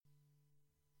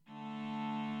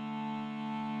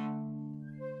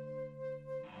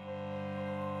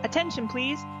Attention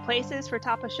please, places for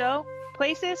top of show,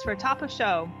 places for top of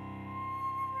show.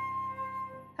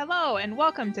 Hello and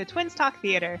welcome to Twins Talk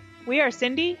Theater. We are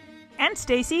Cindy and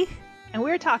Stacy, and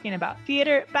we're talking about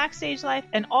theater, backstage life,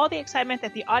 and all the excitement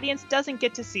that the audience doesn't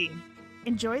get to see.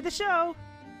 Enjoy the show!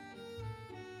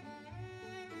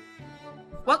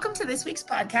 Welcome to this week's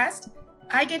podcast.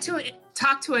 I get to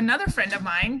talk to another friend of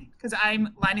mine because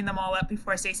I'm lining them all up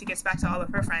before Stacy gets back to all of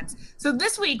her friends. So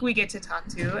this week we get to talk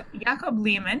to Jakob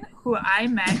Lehman, who I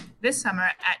met this summer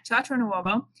at Teatro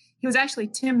Nuovo. He was actually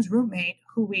Tim's roommate,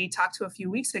 who we talked to a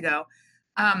few weeks ago.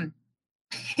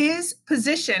 His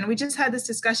position, we just had this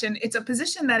discussion, it's a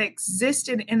position that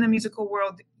existed in the musical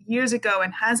world years ago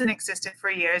and hasn't existed for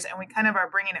years, and we kind of are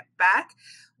bringing it back.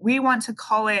 We want to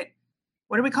call it,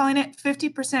 what are we calling it?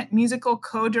 50% musical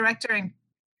co-director and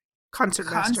concert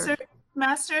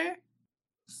master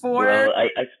for... Well,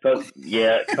 I suppose,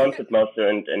 yeah, concert master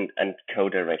and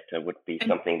co-director would be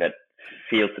something that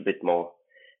feels a bit more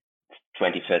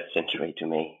 21st century to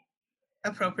me.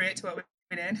 Appropriate to what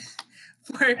we did.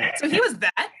 So he was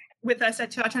that with us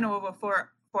at Teatro Nuovo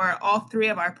for all three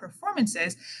of our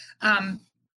performances.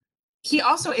 He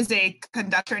also is a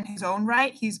conductor in his own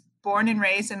right. He's born and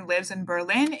raised and lives in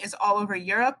Berlin, is all over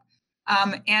Europe,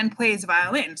 and plays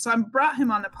violin. So I brought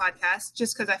him on the podcast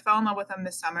just because I fell in love with him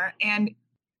this summer. And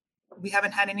we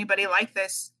haven't had anybody like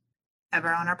this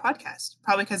ever on our podcast,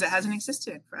 probably because it hasn't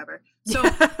existed forever. So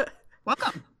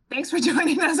welcome. Thanks for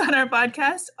joining us on our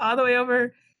podcast all the way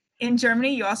over in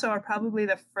Germany. You also are probably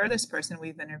the furthest person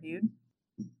we've interviewed.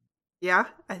 Yeah,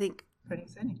 I think. Pretty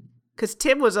exciting. Because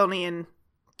Tim was only in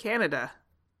Canada.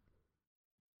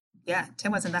 Yeah,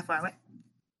 Tim wasn't that far away.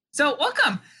 So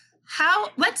welcome.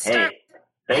 Let's start.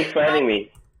 Hey, thanks for having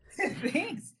me.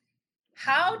 Thanks.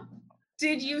 How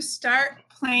did you start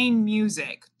playing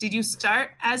music? Did you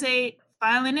start as a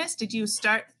violinist? Did you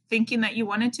start thinking that you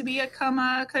wanted to become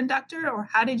a conductor, or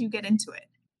how did you get into it?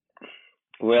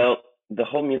 Well, the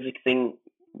whole music thing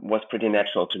was pretty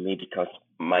natural to me because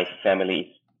my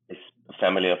family is a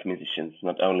family of musicians,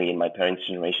 not only in my parents'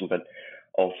 generation, but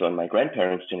also in my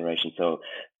grandparents' generation. So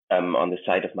on the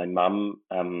side of my mom,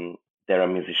 there are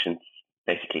musicians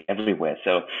basically everywhere.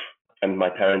 So, and my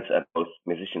parents are both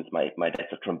musicians. My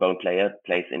dad's a trombone player,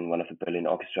 plays in one of the Berlin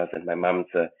orchestras, and my mom's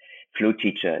a flute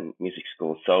teacher in music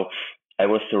school. So I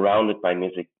was surrounded by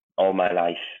music all my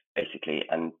life, basically.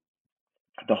 And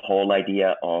the whole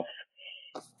idea of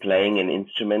playing an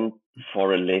instrument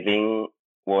for a living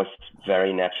was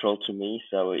very natural to me.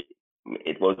 So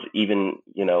it was even,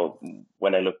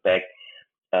 when I look back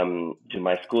to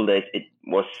my school days, it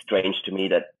was strange to me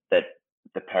that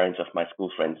the parents of my school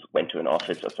friends went to an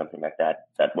office or something like that.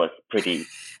 That was pretty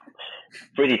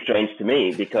strange to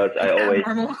me because I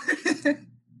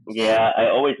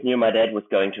always knew my dad was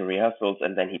going to rehearsals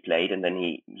and then he played and then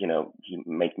he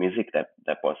made music.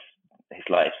 That was his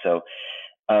life. So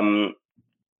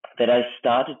that I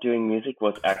started doing music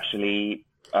was actually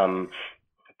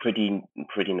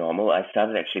pretty normal. I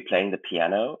started actually playing the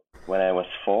piano when I was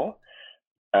 4,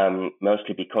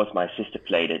 mostly because my sister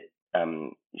played it.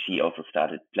 She also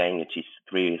started playing it. She's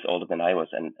 3 years older than I was,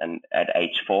 and at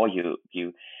age 4,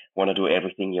 you want to do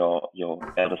everything your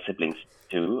elder siblings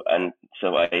do, and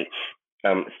so I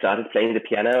started playing the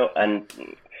piano, and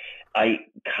I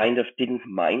kind of didn't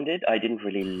mind it. I didn't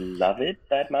really love it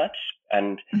that much,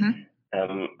 and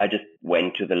I just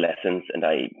went to the lessons, and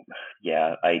I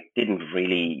didn't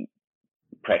really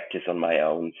practice on my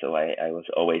own, so I was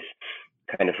always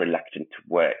kind of reluctant to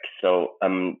work. So,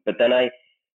 but then I,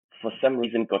 for some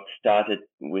reason, got started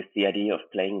with the idea of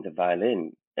playing the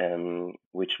violin,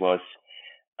 which was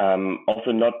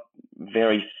also not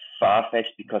very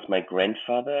far-fetched because my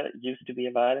grandfather used to be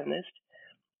a violinist.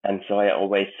 And so I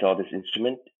always saw this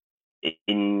instrument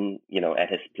in,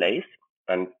 at his place.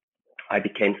 And I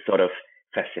became sort of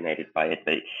fascinated by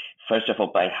it. First of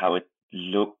all, by how it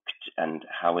looked and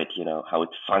how it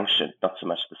functioned, not so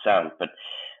much the sound, but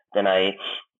then I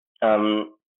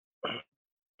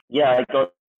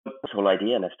got this whole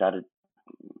idea and I started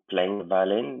playing the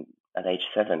violin at age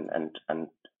 7 and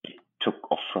it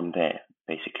took off from there,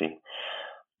 basically.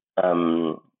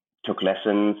 Took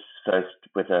lessons first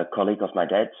with a colleague of my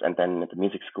dad's and then at the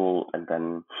music school, and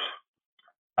then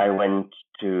I went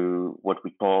to what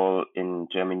we call in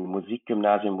German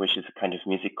Musikgymnasium, which is a kind of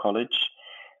music college,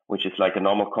 which is like a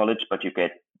normal college, but you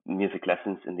get music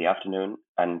lessons in the afternoon.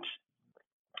 And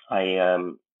I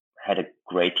had a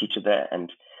great teacher there,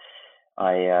 and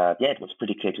it was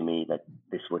pretty clear to me that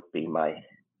this would be my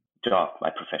job, my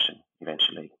profession,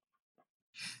 eventually.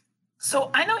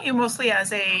 So I know you mostly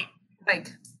as a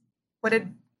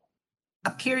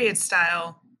period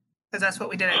style because that's what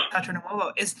we did at Teatro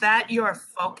Nuovo. Is that your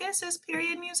focus is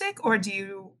period music, or do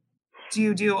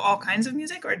you do all kinds of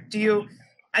music, or do you,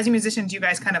 as a musician, do you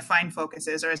guys kind of find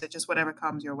focuses, or is it just whatever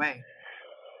comes your way?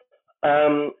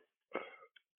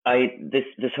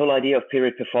 This whole idea of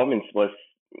period performance was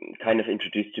kind of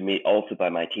introduced to me also by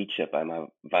my teacher, by my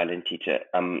violin teacher.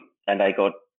 And I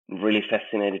got really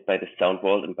fascinated by the sound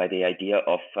world and by the idea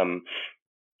of,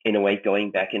 in a way,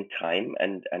 going back in time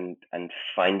and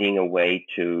finding a way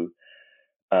to,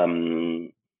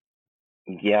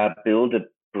 build a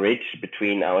bridge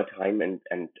between our time and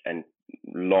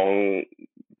long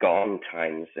gone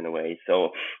times in a way.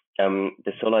 So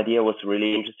this whole idea was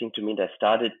really interesting to me. And I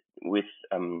started with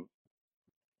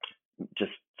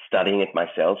just studying it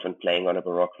myself and playing on a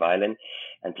Baroque violin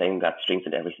and playing gut strings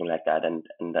and everything like that. And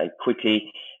I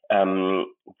quickly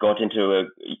got into a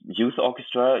youth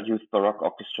Baroque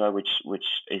orchestra, which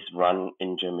is run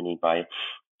in Germany by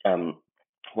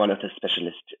one of the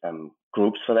specialist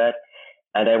groups for that.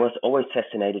 And I was always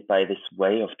fascinated by this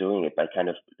way of doing it, by kind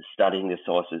of studying the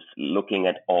sources, looking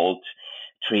at old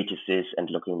treatises and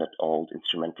looking at old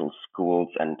instrumental schools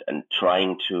and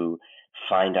trying to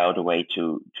find out a way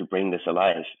to bring this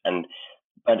alive.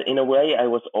 But in a way, I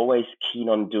was always keen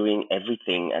on doing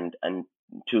everything. And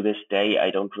to this day,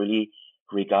 I don't really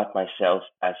regard myself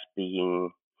as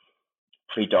being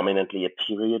predominantly a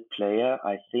period player.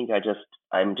 I think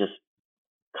I'm just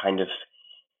kind of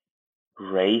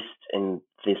raised in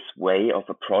this way of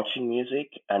approaching music,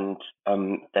 and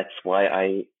that's why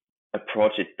I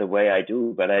approach it the way I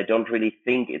do. But I don't really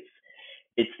think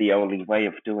it's the only way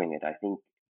of doing it. I think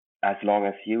as long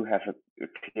as you have a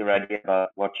clear idea about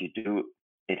what you do,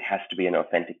 it has to be an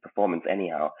authentic performance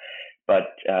anyhow.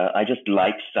 But I just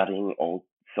like studying old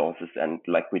sources, and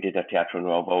like we did at Teatro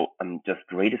Nuovo, just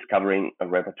rediscovering a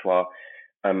repertoire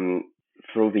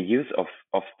through the use of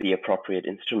the appropriate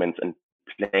instruments and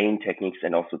playing techniques,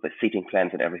 and also the seating plans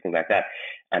and everything like that,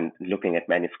 and looking at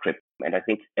manuscript. And I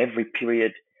think every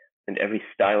period and every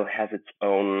style has its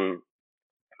own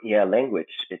language,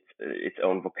 its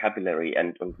own vocabulary,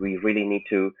 and we really need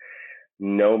to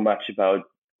know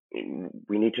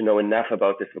we need to know enough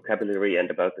about this vocabulary and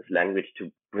about this language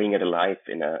to bring it alive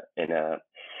in a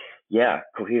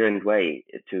coherent way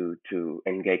to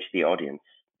engage the audience.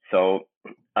 So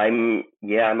I'm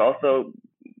also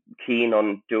keen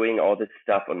on doing all this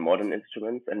stuff on modern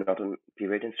instruments and not on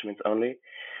period instruments only.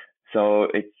 So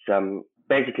it's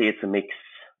basically it's a mix.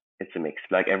 It's a mix.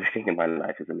 Like everything in my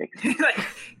life is a mix.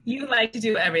 You like to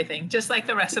do everything, just like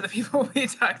the rest of the people we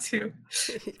talk to.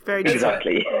 Very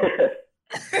exactly.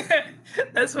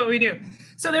 That's what we do.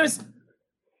 So there's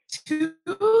two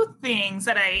things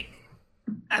that I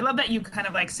love that you kind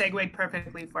of like segued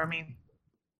perfectly for me.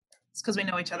 It's because we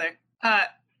know each other.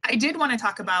 I did want to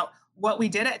talk about what we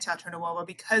did at Teatro Nuovo,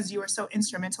 because you were so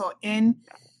instrumental in,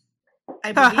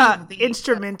 I believe,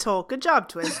 instrumental. Good job,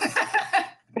 Twins.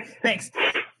 Thanks.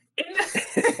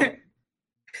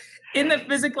 In the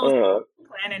physical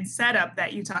plan and setup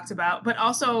that you talked about, but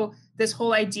also this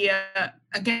whole idea,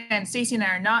 again, Stacey and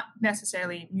I are not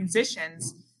necessarily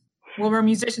musicians. Well, we're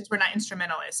musicians, we're not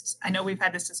instrumentalists. I know we've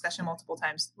had this discussion multiple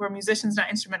times. We're musicians, not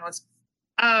instrumentalists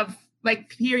of like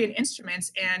period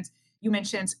instruments. And you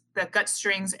mentioned the gut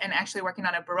strings and actually working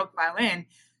on a Baroque violin.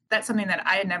 That's something that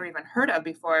I had never even heard of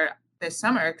before this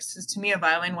summer, because to me, a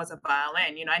violin was a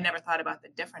violin. I never thought about the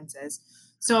differences.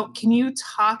 So can you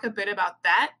talk a bit about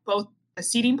that, both the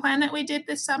seating plan that we did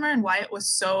this summer and why it was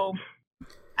so,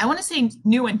 I want to say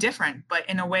new and different, but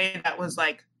in a way that was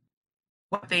like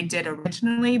what they did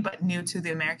originally, but new to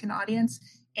the American audience,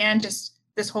 and just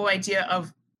this whole idea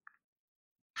of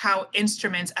how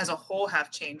instruments as a whole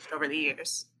have changed over the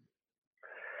years?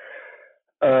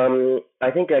 I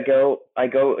think I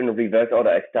go in reverse order.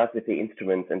 I start with the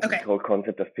instruments and the whole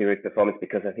concept of period performance,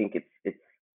 because I think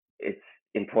it's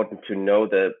important to know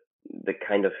the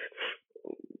kind of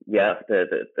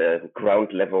the ground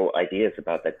level ideas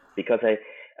about that, because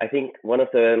I think one of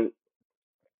the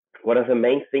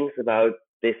main things about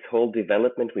this whole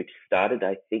development, which started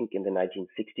I think in the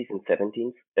 1960s and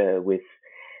 70s with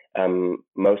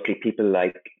mostly people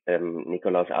like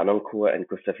Nikolaus Arnoncourt and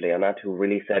Gustav Leonhardt, who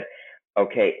really said,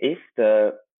 okay, is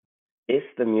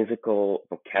the musical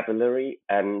vocabulary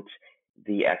and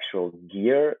the actual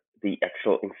gear, the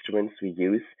actual instruments we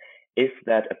use, is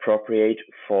that appropriate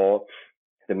for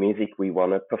the music we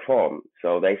want to perform?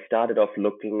 So they started off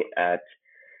looking at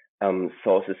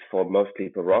sources for mostly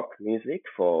Baroque music,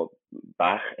 for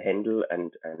Bach, Handel,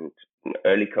 and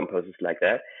early composers like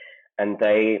that, and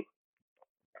they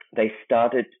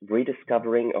started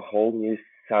rediscovering a whole new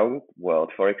sound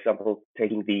world. For example,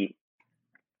 taking the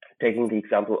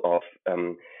example of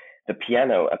the the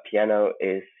piano. A piano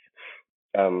is,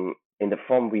 in the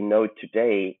form we know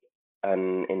today,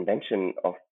 an invention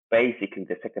of basically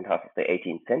the second half of the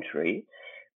 18th century,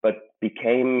 but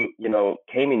came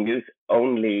in use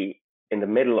only in the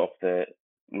middle of the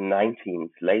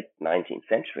late 19th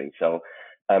century. So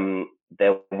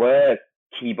there were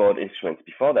keyboard instruments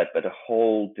before that, but a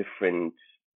whole different,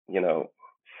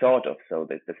 sort of. So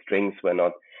that the strings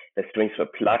were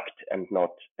plucked and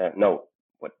not,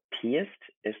 pierced?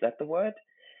 Is that the word?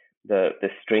 The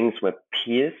strings were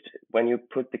pierced when you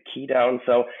put the key down.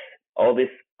 So all this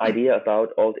idea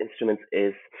about old instruments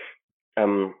is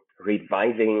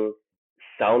reviving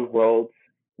sound worlds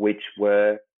which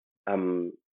were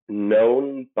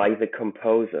known by the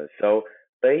composer. So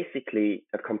basically,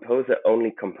 a composer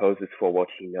only composes for what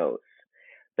he knows.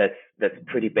 That's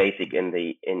pretty basic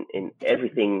in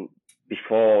everything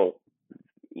before,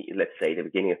 let's say, the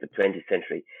beginning of the 20th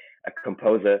century. A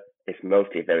composer is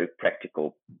mostly a very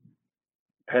practical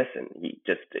person.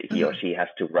 He or she has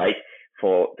to write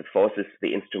for the forces,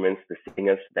 the instruments, the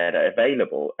singers that are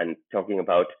available. And talking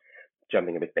about,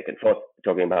 jumping a bit back and forth,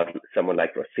 talking about someone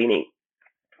like Rossini,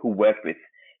 who worked with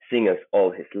singers all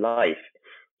his life,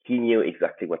 he knew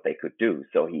exactly what they could do.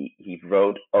 So he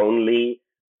wrote only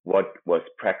what was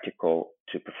practical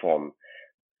to perform.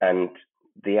 And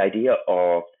the idea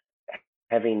of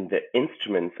having the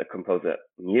instruments a composer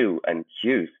knew and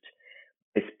used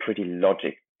is pretty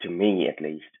logic to me, at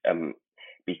least,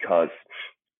 because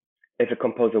if a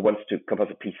composer wants to compose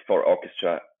a piece for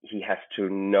orchestra, he has to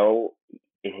know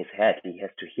in his head, he has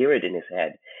to hear it in his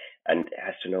head, and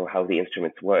has to know how the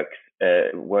instruments work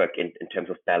in terms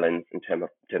of balance, in terms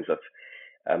of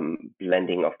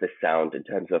blending of the sound, in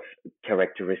terms of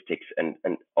characteristics,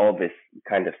 and all this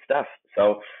kind of stuff.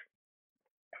 So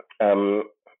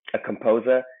a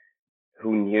composer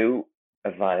who knew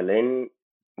a violin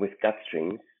with gut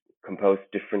strings composed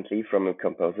differently from a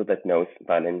composer that knows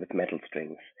violin with metal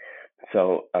strings.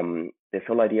 So this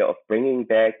whole idea of bringing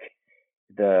back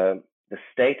the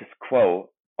status quo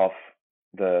of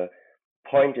the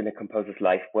point in a composer's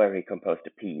life where he composed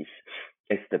a piece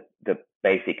is the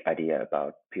basic idea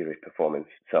about period performance.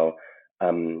 So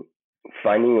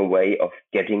finding a way of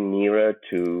getting nearer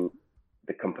to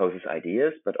the composer's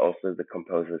ideas, but also the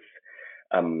composer's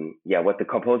what the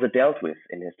composer dealt with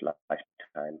in his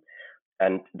lifetime.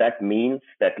 And that means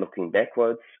that looking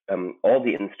backwards, all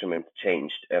the instruments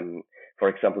changed. For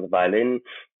example, the violin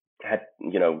had,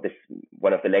 this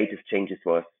one of the latest changes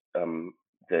was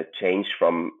the change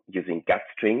from using gut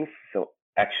strings, so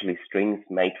actually strings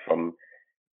made from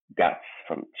guts,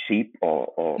 from sheep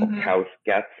or cow's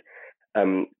guts,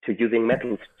 to using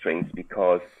metal strings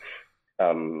because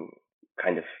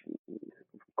kind of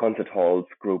concert halls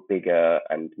grew bigger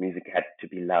and music had to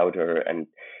be louder, and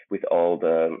with all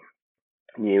the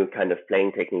new kind of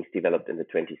playing techniques developed in the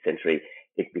 20th century,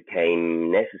 it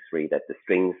became necessary that the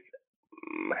strings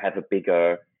have a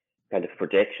bigger kind of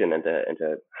projection and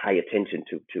a high attention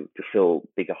to fill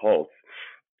bigger halls.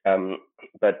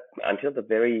 But until the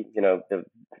very,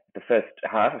 the first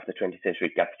half of the 20th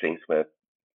century, gut strings were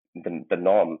the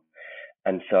norm.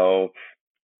 And so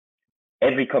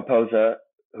every composer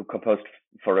who composed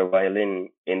for a violin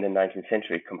in the 19th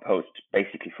century composed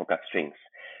basically for gut strings.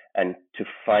 And to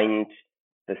find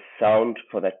the sound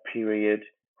for that period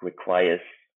requires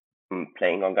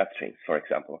playing on gut strings, for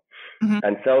example. Mm-hmm.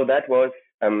 And so that was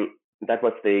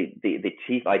the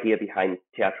chief idea behind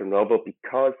Teatro Nuovo,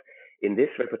 because in this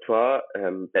repertoire,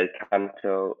 Bel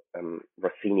Canto,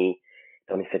 Rossini,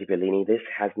 Donizetti, Bellini, this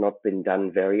has not been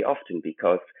done very often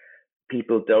because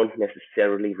people don't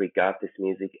necessarily regard this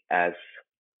music as,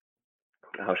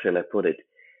 how shall I put it,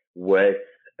 worth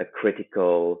a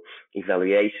critical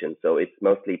evaluation. So it's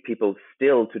mostly people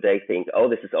still today think, oh,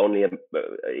 this is only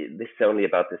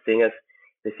about the singers.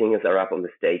 The singers are up on the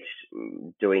stage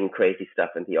doing crazy stuff,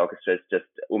 and the orchestra is just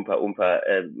oompa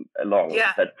along.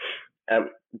 Yeah.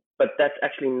 But that's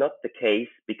actually not the case,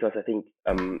 because I think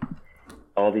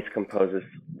all these composers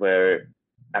were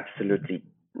absolutely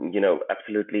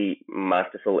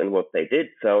masterful in what they did.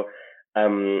 So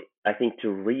I think to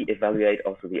reevaluate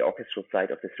also the orchestral side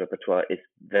of this repertoire is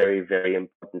very, very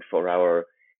important for our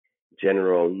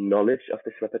general knowledge of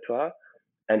this repertoire.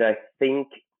 And I think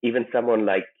even someone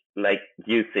like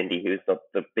you, Cindy, who's not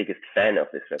the biggest fan of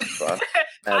this repertoire,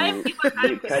 I'm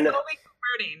slowly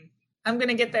converting. I'm going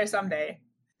to get there someday.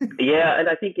 Yeah, and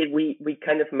I think we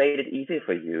kind of made it easier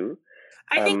for you.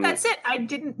 I think that's it. I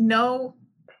didn't know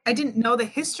the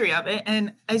history of it,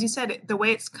 and as you said, the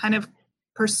way it's kind of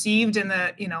perceived in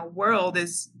the world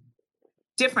is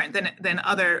different than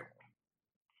other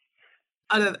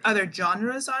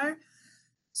genres are.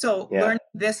 So learning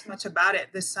this much about it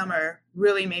this summer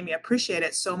really made me appreciate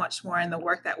it so much more, and the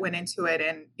work that went into it,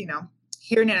 and, you know,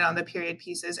 hearing it on the period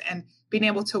pieces and being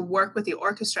able to work with the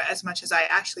orchestra as much as I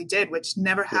actually did, which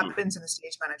never happens in the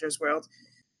stage manager's world,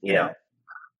 you know,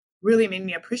 really made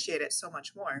me appreciate it so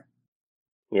much more.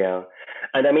 Yeah.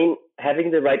 And I mean,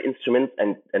 having the right instruments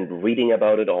and reading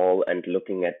about it all and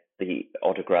looking at the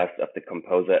autographs of the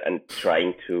composer and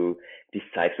trying to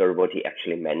decipher what he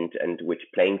actually meant and which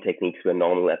playing techniques were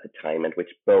normal at the time and which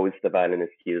bows the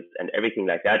violinist used and everything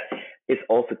like that is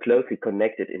also closely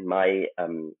connected in my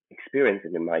experience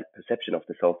and in my perception of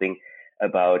this whole thing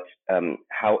about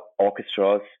how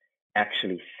orchestras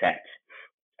actually sat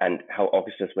and how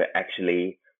orchestras were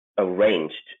actually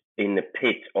arranged in a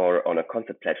pit or on a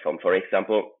concert platform. For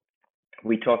example,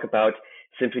 we talk about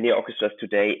symphony orchestras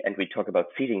today and we talk about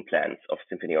seating plans of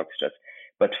symphony orchestras.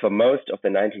 But for most of the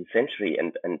 19th century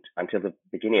and until the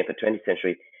beginning of the 20th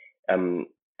century,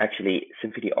 actually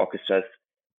symphony orchestras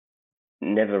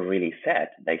never really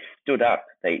sat. They stood up.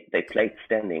 They played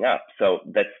standing up. So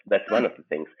that's one of the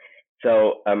things.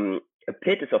 So a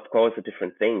pit is of course a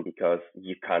different thing because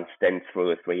you can't stand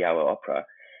through a 3-hour opera.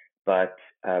 But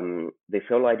this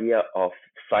whole idea of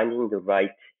finding the right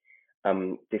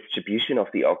distribution of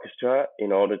the orchestra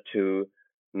in order to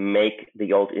make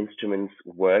the old instruments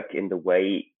work in the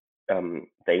way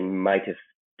they might have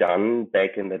done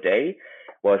back in the day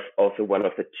was also one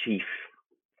of the chief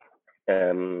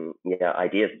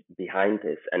ideas behind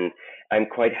this. And I'm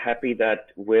quite happy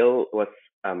that Will was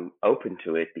open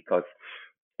to it because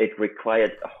it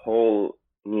required a whole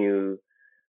new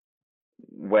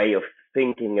way of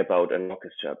thinking about an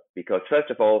orchestra. Because first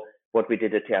of all, what we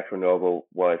did at Teatro Novo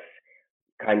was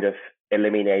kind of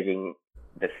eliminating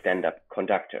the stand-up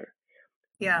conductor.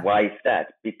 Yeah. Why is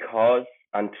that? Because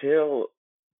until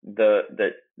the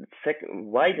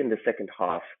right in the second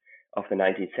half of the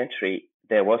 19th century,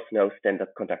 there was no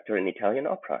stand-up conductor in Italian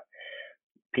opera.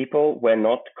 People were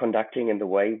not conducting in the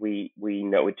way we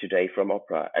know it today from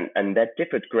opera, and that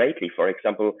differed greatly. For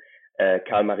example,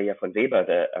 Karl Maria von Weber,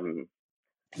 the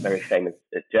very famous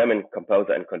German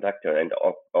composer and conductor, and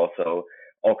also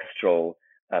orchestral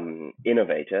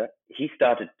innovator, he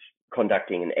started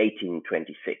conducting in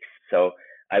 1826. So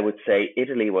I would say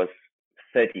Italy was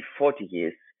 30, 40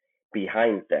 years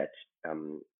behind that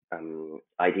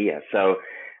idea. So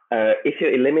if you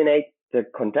eliminate the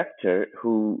conductor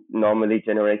who normally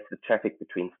generates the traffic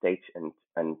between stage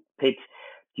and pit,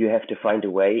 you have to find a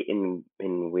way in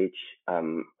which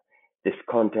this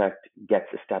contact gets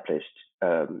established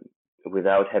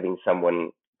without having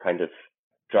someone kind of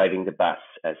driving the bus,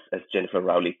 as Jennifer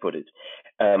Rowley put it.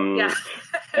 And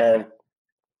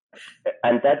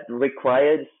that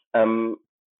requires,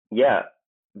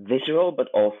 visual, but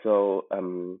also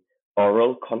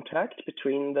oral contact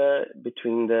between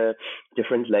the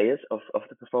different layers of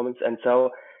the performance. And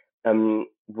so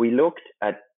we looked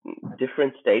at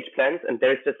different stage plans, and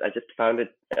I just found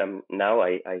it now.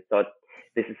 I thought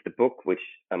this is the book which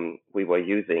we were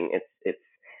using. It's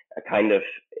a kind of,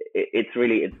 it's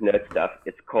nerd stuff.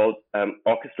 It's called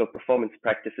Orchestral Performance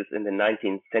Practices in the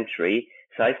 19th Century,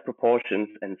 Size, Proportions,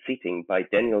 and Seating by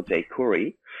Daniel J.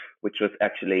 Curry, which was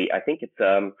actually, I think it's,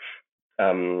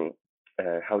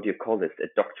 how do you call this? A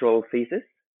doctoral thesis,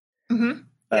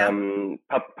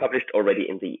 published already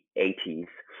in the 80s.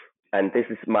 And this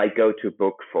is my go-to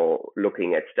book for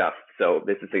looking at stuff. So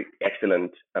this is an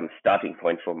excellent starting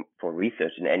point for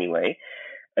research in any way.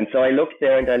 And so I looked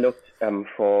there and I looked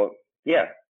for,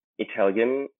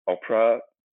 Italian opera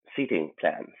seating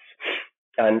plans.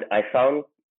 And I found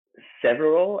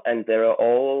several, and they're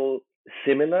all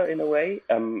similar in a way.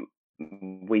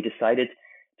 We decided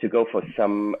to go for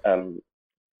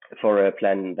for a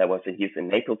plan that was in use in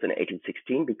Naples in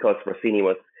 1816, because Rossini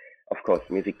was, of course,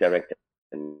 music director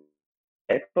in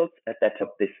Naples at that time.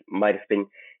 This might have been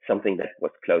something that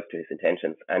was close to his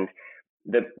intentions. And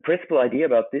the principal idea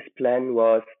about this plan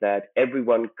was that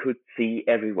everyone could see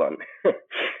everyone,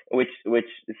 which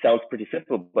sounds pretty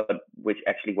simple, but which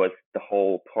actually was the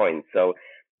whole point. So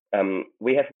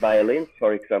we have violins,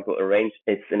 for example, arranged.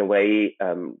 It's in a way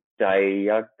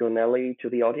diagonally to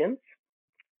the audience.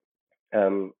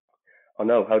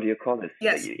 How do you call this?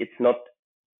 Yes. It's not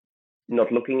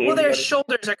looking in. Well, their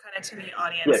shoulders are kind of to the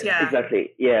audience. Yes, yeah,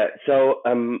 exactly. Yeah. So,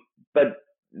 but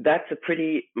that's a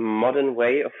pretty modern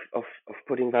way of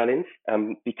putting violins,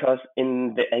 because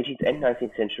in the 18th and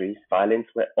 19th centuries, violins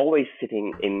were always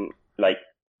sitting in like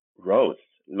rows,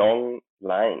 long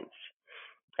lines.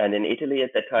 And in Italy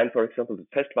at that time, for example, the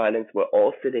first violins were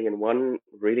all sitting in one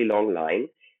really long line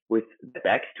with the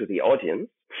backs to the audience.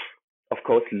 of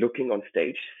course, looking on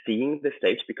stage, seeing the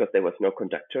stage because there was no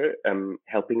conductor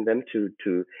helping them to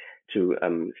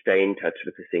stay in touch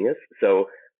with the singers. So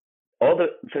all the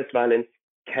first violins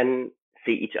can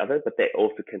see each other, but they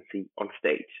also can see on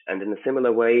stage. And in a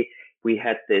similar way, we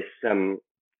had this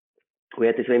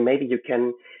way. Maybe you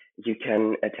can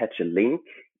attach a link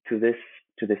to this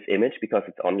image because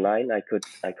it's online. I could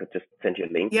just send you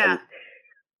a link. Yeah. And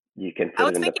you can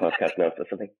put it in the podcast notes or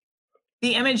something.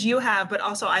 The image you have, but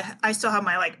also I still have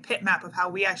my like pit map of how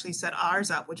we actually set ours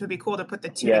up, which would be cool to put the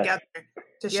two together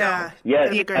to show. Yeah,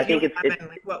 I think it's like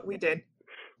what we did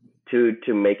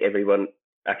to make everyone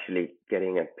actually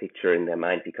getting a picture in their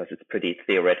mind, because it's pretty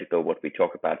theoretical what we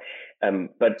talk about.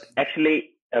 But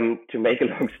actually, to make a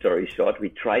long story short, we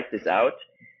tried this out,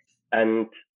 and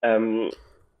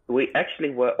we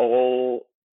actually were all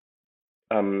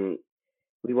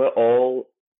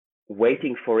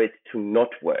waiting for it to not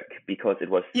work because it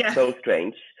was so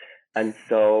strange and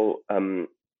so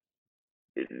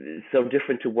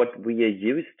different to what we are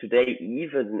used today,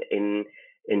 even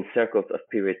in circles of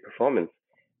period performance.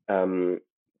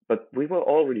 But we were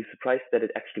all really surprised that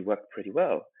it actually worked pretty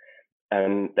well,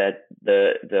 and that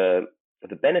the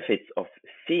benefits of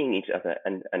seeing each other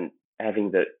and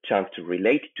having the chance to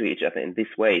relate to each other in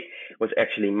this way was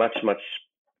actually much, much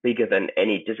bigger than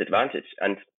any disadvantage.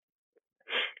 And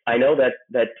I know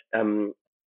that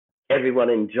everyone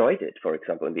enjoyed it. For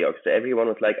example, in the orchestra, everyone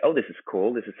was like, "Oh, this is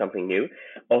cool. This is something new."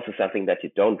 Also, something that you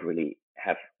don't really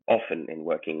have often in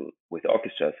working with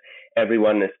orchestras.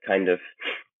 Everyone is kind of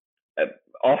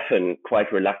often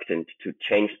quite reluctant to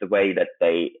change the way that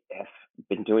they have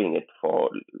been doing it for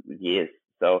years.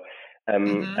 So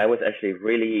I was actually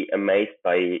really amazed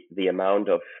by the amount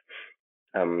of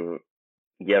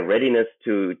readiness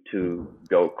to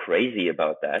go crazy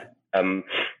about that.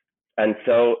 And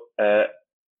so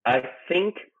I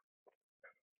think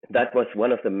that was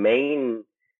one of the main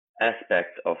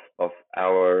aspects of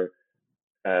our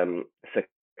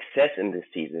success in this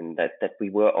season, that we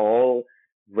were all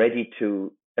ready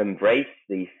to embrace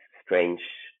these strange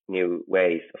new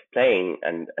ways of playing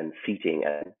and seating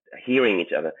and hearing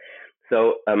each other.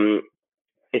 So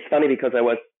it's funny because I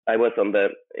was on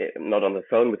not on the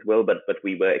phone with Will, but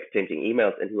we were exchanging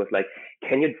emails, and he was like,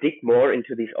 "Can you dig more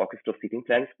into these orchestral seating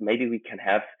plans? Maybe we can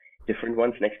have different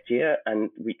ones next year, and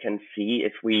we can see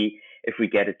if we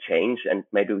get a change, and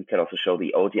maybe we can also show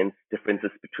the audience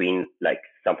differences between like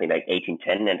something like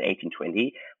 1810 and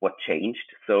 1820, what changed.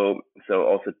 So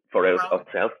also for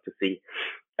ourselves to see."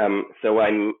 So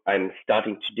I'm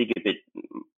starting to dig a bit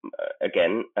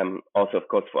again. Also, of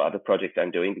course, for other projects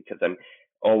I'm doing, because I'm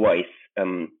always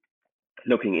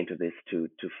looking into this to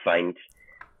find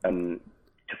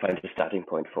a starting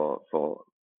point for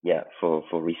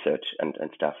research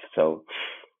and stuff. So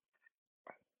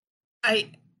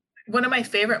one of my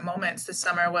favorite moments this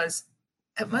summer was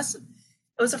it was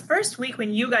the first week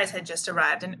when you guys had just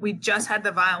arrived and we just had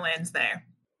the violins there.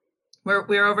 We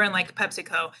were over in like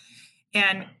PepsiCo,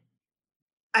 and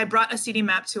I brought a seating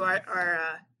map to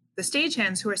our the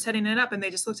stagehands who were setting it up, and they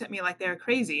just looked at me like they were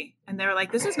crazy. And they were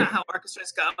like, "This is not how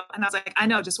orchestras go." And I was like, "I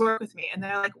know, just work with me." And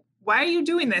they're like, "Why are you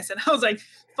doing this?" And I was like,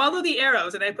 "Follow the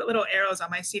arrows." And I put little arrows on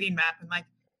my seating map, and like,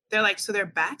 they're like, "So their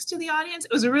backs to the audience?"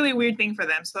 It was a really weird thing for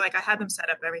them. So like I had them set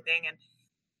up everything, and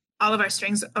all of our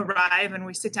strings arrive and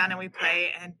we sit down and we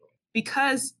play. And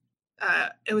because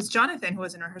it was Jonathan who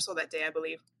was in rehearsal that day, I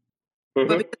believe. Mm-hmm.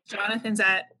 But because Jonathan's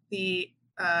at the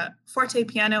forte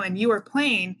piano and you were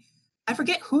playing, I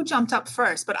forget who jumped up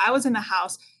first, but I was in the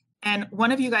house and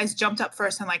one of you guys jumped up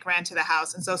first and like ran to the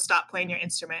house and so stopped playing your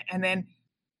instrument. And then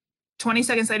 20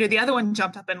 seconds later, the other one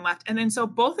jumped up and left. And then so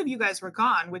both of you guys were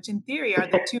gone, which in theory are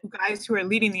the two guys who are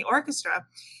leading the orchestra.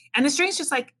 And the strings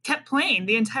just like kept playing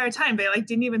the entire time. They like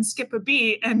didn't even skip a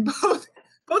beat. And both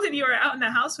of you were out in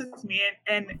the house with me.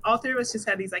 And all three of us just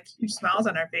had these like huge smiles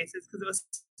on our faces because it was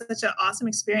such an awesome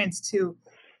experience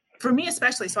for me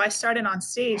especially. So I started on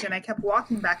stage and I kept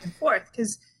walking back and forth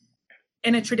because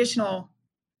in a traditional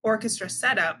orchestra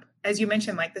setup, as you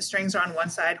mentioned, like the strings are on one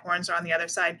side, horns are on the other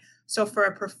side. So for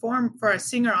a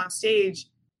singer on stage,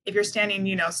 if you're standing,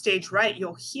 stage right,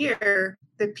 you'll hear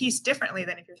the piece differently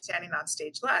than if you're standing on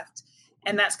stage left.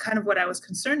 And that's kind of what I was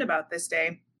concerned about this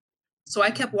day. So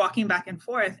I kept walking back and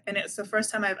forth, and it's the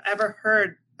first time I've ever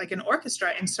heard like an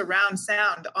orchestra in surround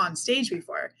sound on stage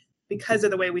before, because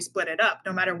of the way we split it up.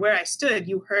 No matter where I stood,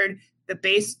 you heard the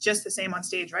bass just the same on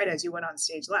stage right as you would on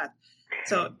stage left.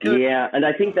 So and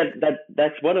I think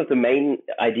that's one of the main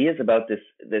ideas about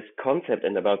this concept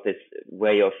and about this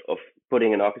way of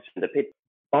putting an orchestra in the pit.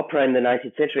 Opera in the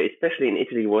 19th century, especially in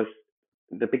Italy, was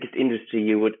the biggest industry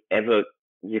you would ever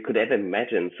you could ever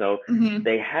imagine. So Mhm.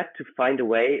 they had to find a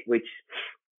way which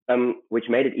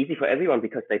made it easy for everyone,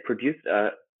 because they produced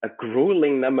a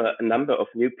grueling number of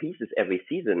new pieces every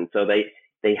season. So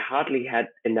they hardly had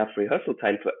enough rehearsal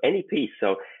time for any piece.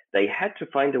 So they had to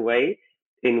find a way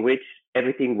in which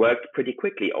everything worked pretty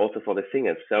quickly, also for the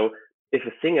singers. So if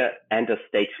a singer enters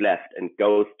stage left and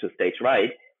goes to stage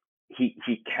right,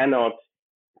 he cannot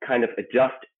kind of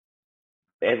adjust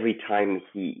every time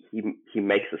he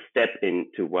makes a step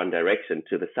into one direction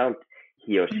to the sound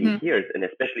he or she Mhm. hears, and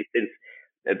especially since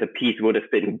the piece would have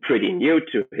been pretty new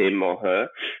to him or her,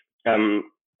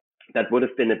 that would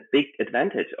have been a big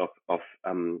advantage of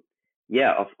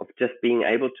just being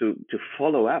able to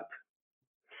follow up.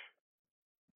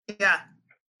 Yeah,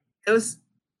 it was,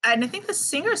 and I think the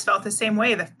singers felt the same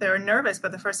way, that they were nervous,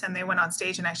 but the first time they went on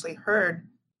stage and actually heard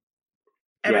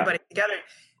everybody together.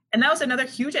 And that was another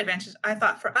huge advantage, I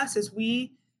thought, for us, is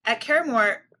we at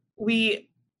Carrymore, we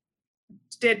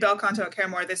did bel canto at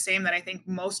Carrymore the same that I think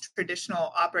most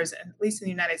traditional operas, at least in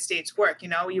the United States, work. You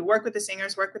know, you work with the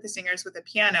singers with the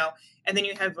piano, and then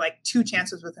you have like 2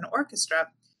 chances with an orchestra.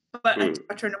 But at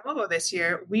Teatro Nuovo this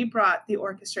year, we brought the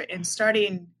orchestra in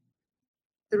starting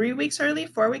 3 weeks early,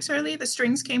 4 weeks early. The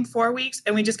strings came 4 weeks,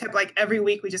 and we just kept, like, every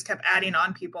week we just kept adding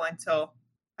on people until,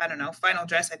 I don't know, final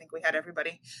dress, I think we had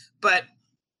everybody. But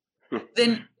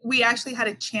then we actually had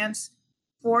a chance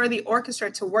for the orchestra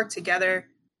to work together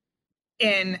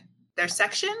in their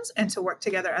sections and to work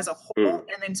together as a whole,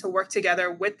 and then to work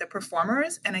together with the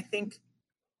performers. And I think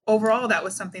overall that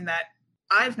was something that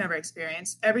I've never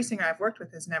experienced. Every singer I've worked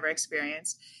with has never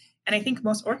experienced. And I think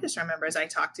most orchestra members I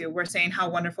talked to were saying how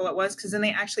wonderful it was, because then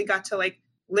they actually got to like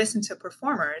listen to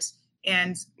performers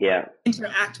and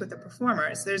interact with the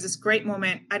performers. There's this great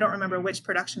moment, I don't remember which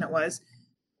production it was,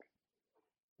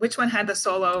 which one had the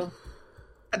solo.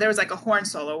 There was like a horn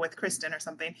solo with Kristen or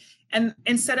something. And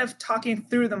instead of talking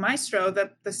through the maestro,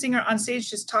 the singer on stage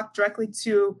just talked directly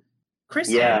to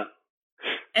Kristen. Yeah.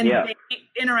 And they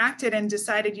interacted and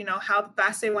decided, you know, how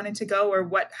fast they wanted to go, or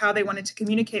how they wanted to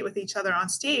communicate with each other on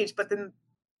stage. But then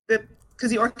because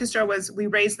the orchestra we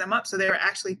raised them up so they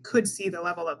actually could see the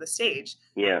level of the stage.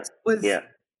 Yeah. It was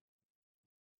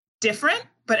different,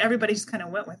 but everybody just kind of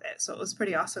went with it. So it was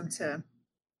pretty awesome to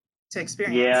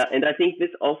experience. Yeah, and I think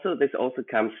this also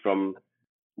comes from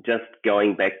just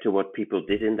going back to what people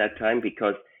did in that time,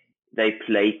 because they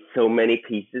played so many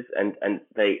pieces, and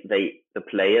the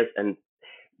players and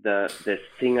the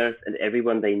singers and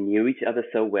everyone, they knew each other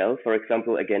so well. For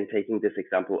example, again, taking this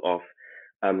example of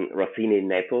Rossini in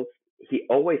Naples, he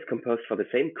always composed for the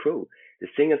same crew. The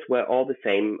singers were all the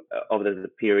same over the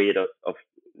period of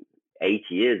 8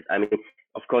 years. I mean,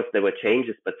 of course, there were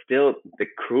changes, but still the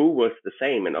crew was the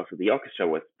same, and also the orchestra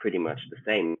was pretty much the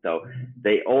same. So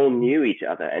they all knew each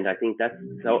other. And I think that's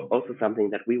also something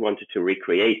that we wanted to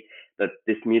recreate, that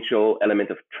this mutual element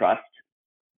of trust,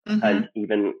 and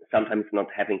even sometimes not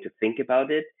having to think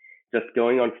about it, just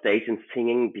going on stage and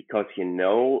singing because you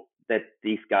know that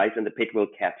these guys in the pit will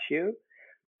catch you.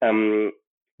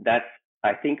 That's,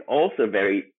 I think, also a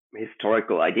very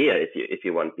historical idea, if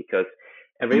you want, because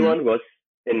everyone was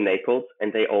in Naples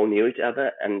and they all knew each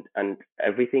other, and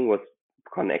everything was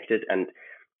connected, and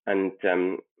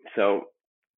so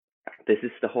this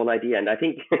is the whole idea. And I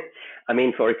think, I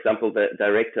mean, for example, the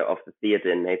director of the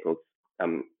theater in Naples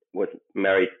was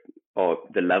married, or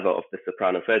the lover of the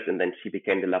soprano first, and then she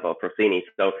became the lover of Rossini.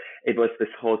 So it was this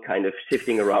whole kind of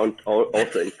shifting around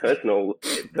also in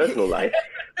personal life.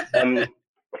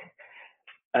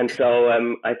 And so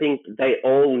I think they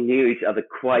all knew each other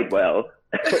quite well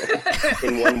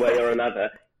in one way or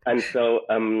another. And so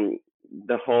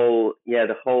the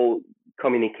whole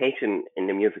communication in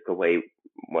the musical way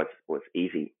was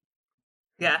easy.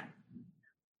 Yeah.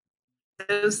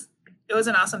 It was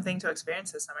an awesome thing to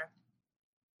experience this summer.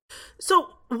 So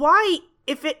why,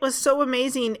 if it was so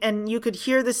amazing and you could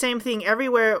hear the same thing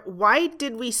everywhere, why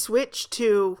did we switch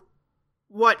to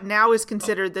what now is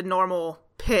considered the normal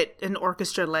pit and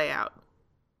orchestra layout?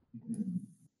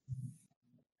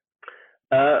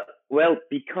 Well,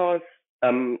 because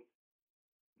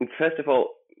first of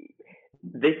all,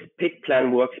 this pit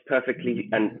plan works perfectly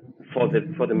and for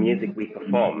the music we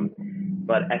perform.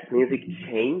 But as music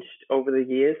changed over the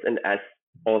years, and as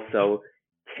also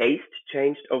taste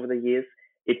changed over the years,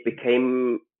 it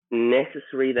became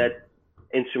necessary that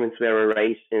instruments were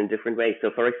arranged in a different way.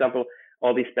 So, for example,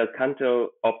 all these bel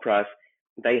canto operas,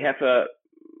 they have a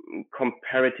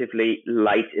comparatively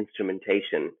light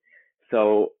instrumentation.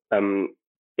 So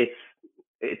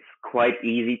it's quite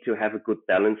easy to have a good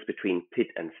balance between pit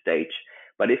and stage.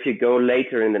 But if you go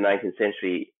later in the 19th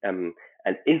century, and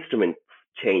instruments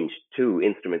changed too.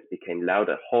 Instruments became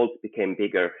louder, halls became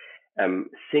bigger,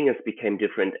 singers became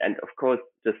different, and of course,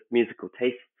 just musical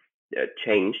tastes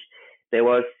changed. There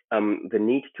was the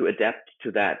need to adapt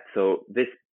to that. So this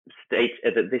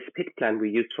this pit plan we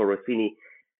used for Rossini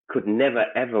could never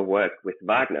ever work with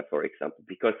Wagner, for example,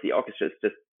 because the orchestra is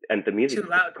just and the music is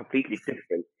completely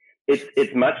different.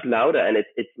 It's much louder and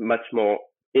it's much more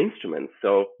instruments.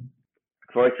 So,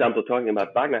 for example, talking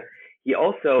about Wagner, he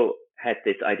also had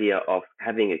this idea of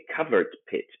having a covered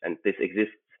pit, and this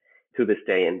exists to this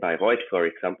day in Bayreuth, for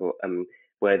example,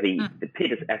 where the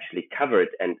pit is actually covered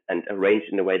and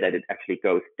arranged in a way that it actually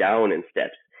goes down in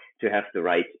steps to have the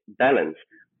right balance.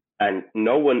 And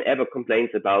no one ever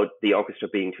complains about the orchestra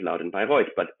being too loud in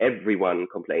Bayreuth, but everyone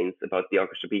complains about the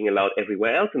orchestra being loud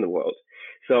everywhere else in the world.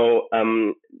 So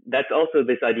that's also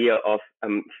this idea of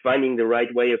finding the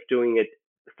right way of doing it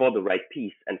for the right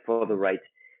piece and for the right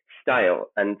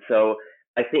style. And so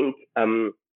I think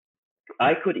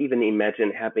I could even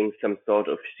imagine having some sort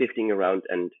of shifting around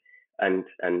and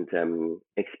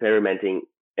experimenting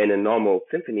in a normal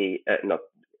symphony, not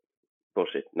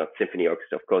symphony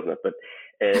orchestra, of course not, but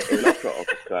an opera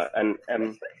orchestra. And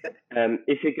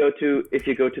if you go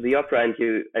to the opera and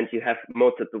you have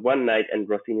Mozart the one night and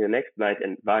Rossini the next night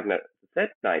and Wagner the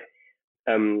third night,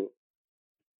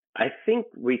 I think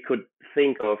we could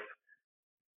think of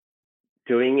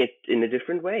doing it in a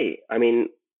different way. I mean,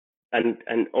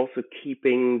 and also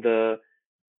keeping the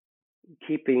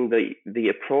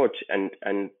approach and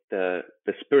the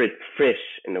spirit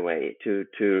fresh in a way to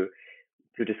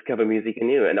discover music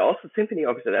anew. And also symphony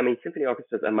orchestras. I mean, symphony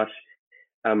orchestras are much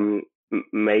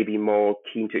maybe more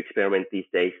keen to experiment these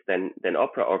days than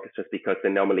opera orchestras, because they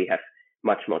normally have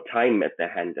much more time at their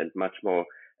hand and much more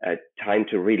time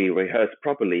to really rehearse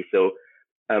properly. So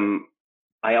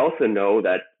I also know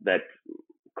that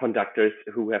conductors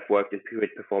who have worked in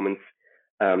period performance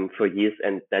for years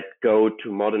and that go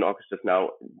to modern orchestras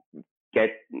now get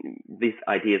these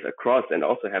ideas across and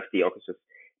also have the orchestras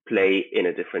play in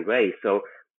a different way. So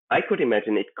I could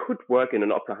imagine it could work in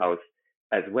an opera house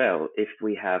as well if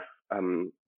we have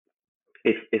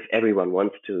if everyone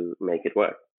wants to make it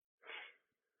work.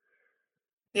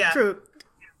 Yeah, true.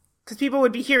 Because people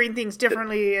would be hearing things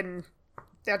differently, and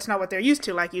that's not what they're used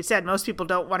to. Like you said, most people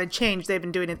don't want to change. They've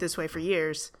been doing it this way for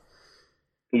years.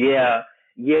 Yeah,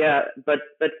 but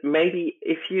maybe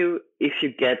if you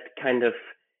get kind of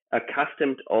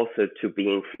accustomed also to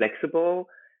being flexible,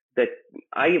 that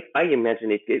I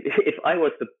imagine if I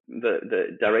was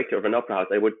the director of an opera house,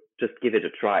 I would just give it a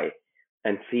try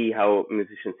and see how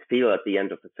musicians feel at the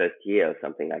end of the first year or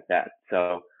something like that.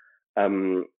 So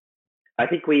I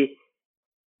think we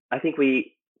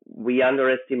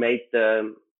underestimate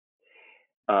the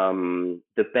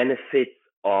benefits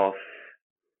of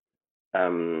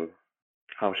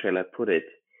how shall I put it?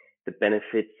 The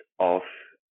benefits of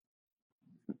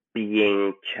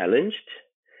being challenged,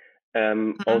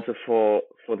 also for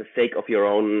the sake of your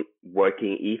own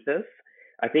working ethos.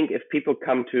 I think if people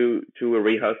come to a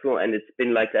rehearsal, and it's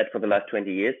been like that for the last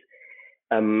 20 years,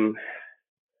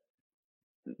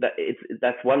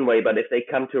 that's one way. But if they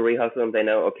come to a rehearsal and they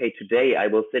know, okay, today I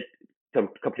will sit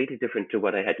completely different to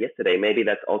what I had yesterday, maybe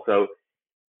that's also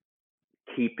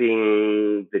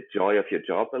keeping the joy of your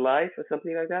job alive or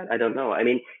something like that. I don't know. I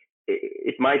mean,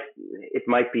 it might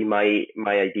be my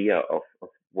idea of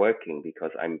working,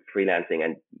 because I'm freelancing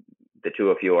and the two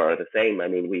of you are the same. I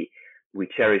mean, we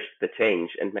cherish the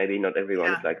change, and maybe not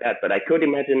everyone is like that, but I could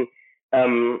imagine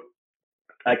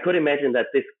that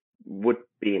this would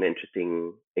be an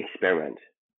interesting experiment.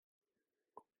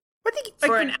 I think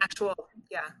for an actual,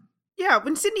 Yeah,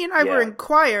 when Sydney and I were in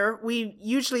choir, we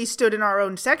usually stood in our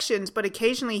own sections, but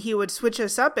occasionally he would switch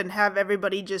us up and have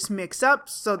everybody just mix up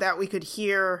so that we could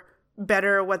hear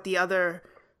better what the other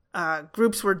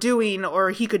groups were doing,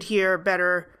 or he could hear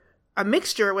better a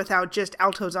mixture without just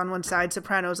altos on one side,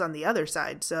 sopranos on the other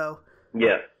side. So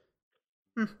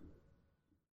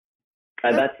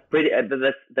and that's pretty.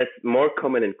 That's more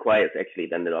common in choirs actually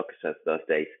than in orchestras those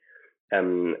days.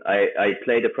 I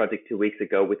played a project 2 weeks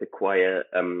ago with a choir,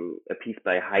 a piece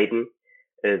by Haydn,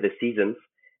 The Seasons,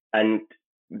 and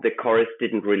the chorus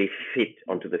didn't really fit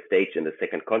onto the stage in the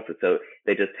second concert, so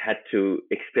they just had to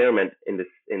experiment in the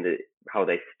how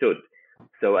they stood.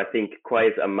 So I think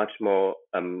choirs are much more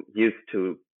used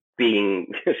to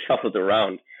being shuffled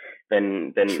around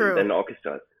than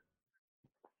orchestras.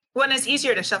 When it's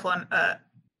easier to shuffle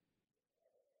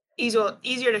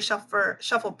easier to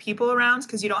shuffle people around,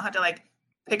 because you don't have to like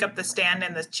pick up the stand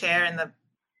and the chair and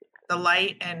the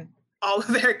light and all of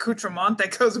their accoutrement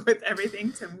that goes with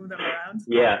everything to move them around.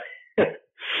 Yeah.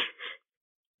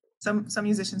 Some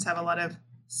musicians have a lot of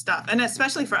stuff. And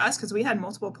especially for us, because we had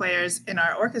multiple players in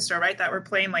our orchestra, right, that were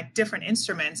playing like different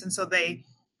instruments. And so they...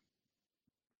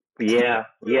 Yeah,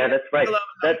 that's right.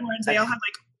 They all have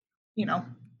like, you know,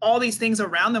 all these things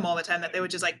around them all the time that they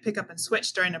would just like pick up and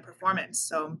switch during a performance.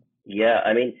 So yeah,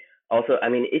 I mean, also, I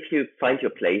mean, if you find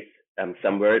your place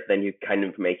somewhere, then you kind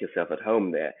of make yourself at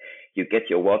home there. You get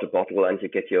your water bottle and you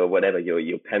get your whatever,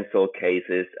 your pencil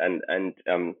cases and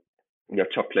your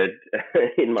chocolate,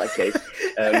 in my case,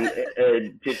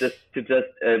 to just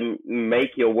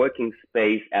make your working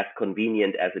space as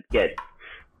convenient as it gets,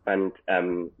 and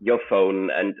your phone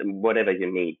and whatever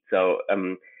you need. So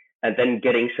and then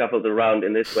getting shuffled around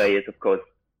in this way is, of course,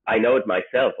 I know it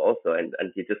myself also, and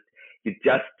you just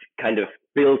kind of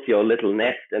build your little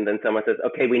nest, and then someone says,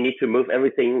 okay, we need to move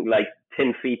everything like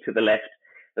 10 feet to the left.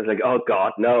 It's like, oh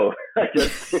God, no! I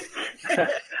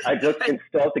just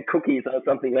installed the cookies or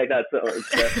something like that. So it's,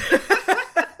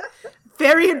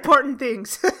 very important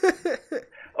things.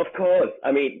 Of course,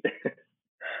 I mean,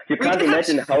 you can't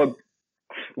imagine how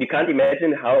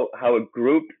a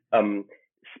group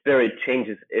spirit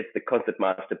changes if the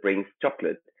concertmaster brings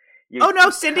chocolate.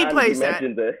 Cindy plays that.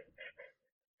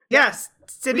 Yes,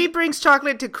 Cindy brings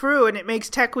chocolate to crew, and it makes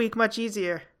Tech Week much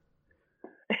easier.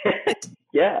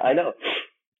 Yeah, I know.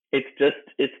 It's just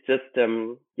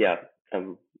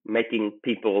making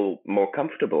people more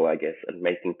comfortable, I guess, and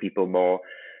making people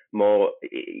more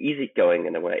easygoing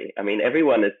in a way. I mean,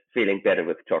 everyone is feeling better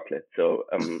with chocolate, so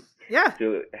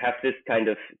to have this kind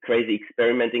of crazy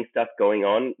experimenting stuff going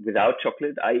on without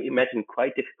chocolate, I imagine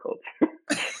quite difficult.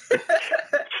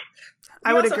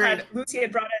 I would agree. Lucy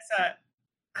had brought us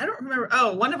I don't remember.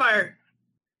 Oh, one of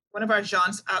our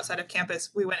jaunts outside of campus,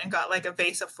 we went and got like a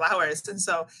vase of flowers, and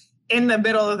so in the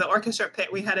middle of the orchestra pit,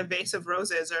 we had a vase of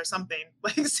roses or something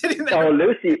like sitting there. Oh,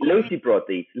 Lucy brought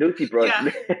these. Lucy brought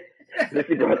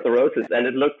the roses, and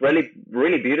it looked really,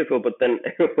 really beautiful. But then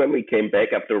when we came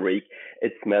back after a week,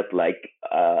 it smelled like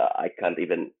I can't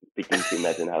even begin to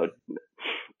imagine how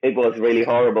it was really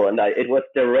horrible. And it was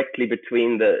directly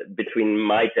between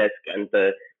my desk and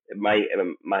my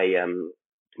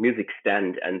music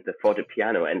stand and the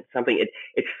fortepiano, and something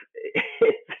it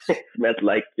smelled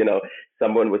like, you know,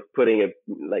 someone was putting a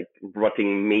like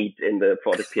rotting meat in the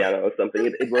fortepiano or something.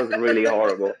 It was really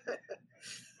horrible.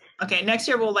 Okay, next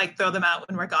year we'll like throw them out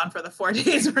when we're gone for the 4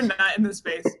 days we're not in the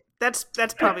space. That's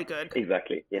probably good.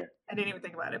 Exactly. Yeah. I didn't even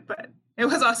think about it, but it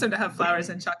was awesome to have flowers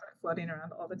and chocolate floating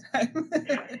around all the time.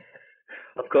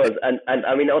 Of course, and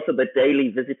I mean also the daily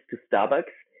visits to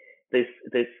Starbucks. This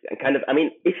kind of, I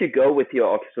mean, if you go with your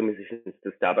orchestra musicians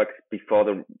to Starbucks before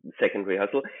the second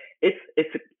rehearsal, it's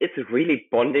a really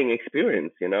bonding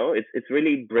experience, you know. It's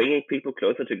really bringing people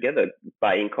closer together,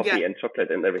 buying coffee and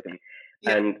chocolate and everything.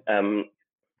 Yeah. And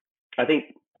I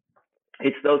think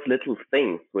it's those little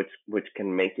things which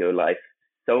can make your life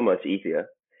so much easier,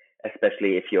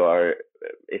 especially if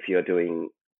you're doing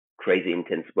crazy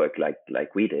intense work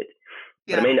like we did.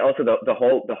 Yeah. But I mean, also the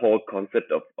whole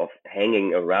concept of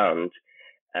hanging around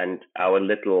and our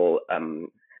little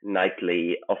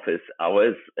nightly office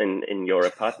hours in your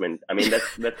apartment. I mean,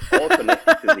 that's all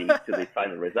connected to the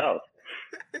final result.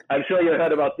 I'm sure you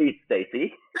heard about these,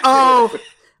 Stacey. Oh,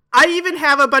 I even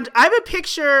have a bunch. I have a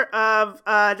picture of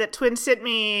that Twin sent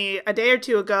me a day or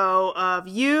two ago of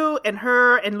you and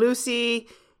her and Lucy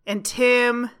and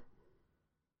Tim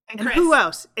and who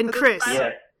else? And Chris.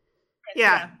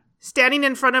 Yeah. Standing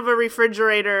in front of a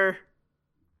refrigerator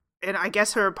in, I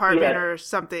guess, her apartment or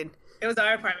something. It was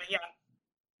our apartment, yeah.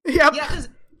 Yep. Yeah, because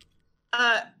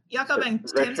Jakob and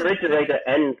Tim's refrigerator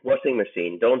and washing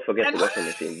machine. Don't forget the washing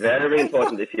machine. Very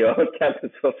important if you're on campus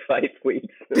for 5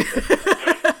 weeks.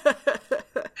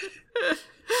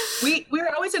 We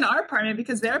were always in our apartment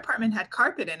because their apartment had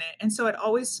carpet in it, and so it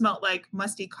always smelled like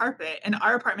musty carpet, and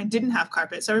our apartment didn't have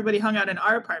carpet, so everybody hung out in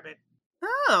our apartment.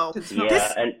 Oh.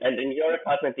 Yeah, and in your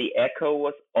apartment the airco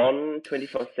was on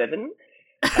 24/7.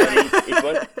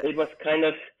 It was kind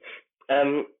of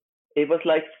it was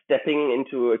like stepping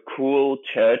into a cool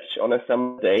church on a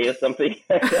summer day or something.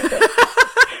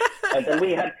 And then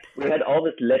we had all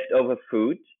this leftover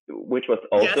food, which was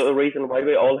also a reason why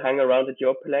we all hang around at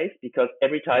your place, because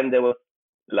every time there was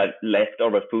like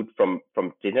leftover food from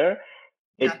dinner,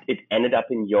 it ended up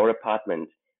in your apartment.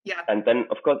 Yeah. And then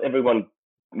of course everyone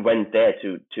went there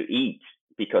to eat,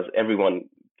 because everyone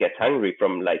gets hungry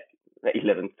from like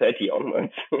 11:30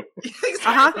 onwards.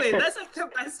 Exactly. That's like the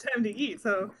best time to eat.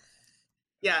 So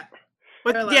yeah.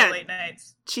 But there are a lot of late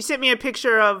nights. She sent me a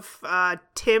picture of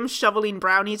Tim shoveling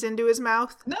brownies into his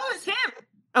mouth. No, it's him.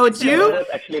 Oh, it's you? That was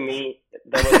actually me.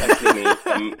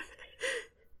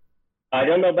 I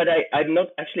don't know, but I'm not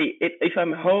actually, if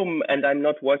I'm home and I'm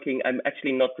not working, I'm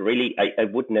actually not really, I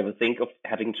would never think of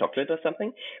having chocolate or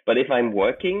something. But if I'm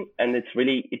working and it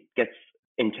gets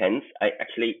intense, I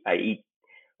eat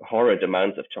horrid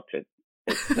amounts of chocolate.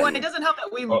 Well, it doesn't help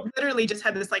that we Oh. literally just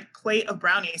had this like plate of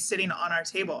brownies sitting on our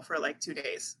table for like 2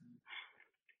 days.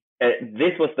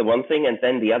 This was the one thing. And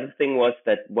then the other thing was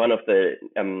that one of the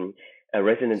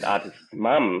resident artist's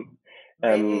mom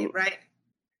Right.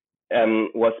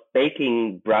 was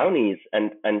baking brownies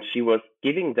and she was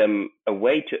giving them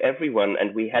away to everyone.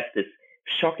 And we had this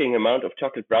shocking amount of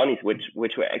chocolate brownies,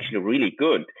 which were actually really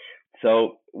good.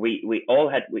 So we all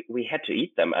had to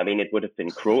eat them. I mean, it would have been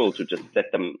cruel to just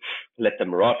let them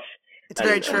rot. It's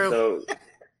very true.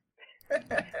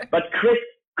 But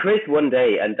Chris one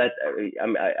day, and that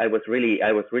I was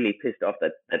really pissed off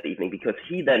that evening, because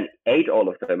he then ate all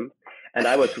of them, and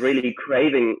I was really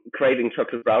craving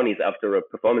chocolate brownies after a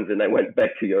performance, and I went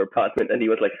back to your apartment, and he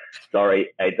was like,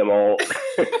 "Sorry, I ate them all."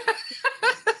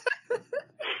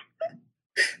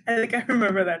 I think I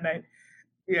remember that night.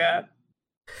 Yeah.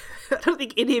 I don't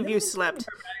think any of you slept.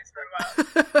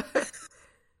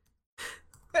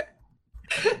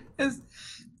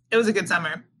 It was a good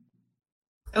summer.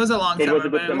 It was a long summer. It was a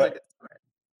good summer.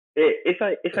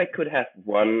 If I could have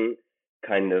one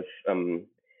kind of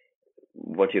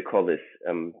what do you call this,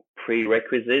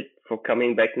 prerequisite for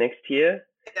coming back next year,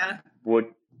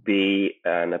 would be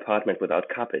an apartment without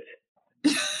carpet.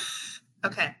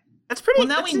 Okay. That's pretty. Well,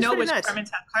 now we know which nice.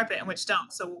 apartments have carpet and which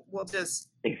don't, so we'll just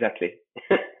exactly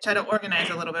try to organize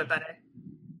a little bit better.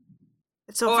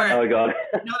 It's so funny. Oh God!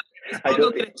 I'll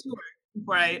go get a tour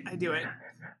before I do it.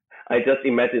 I just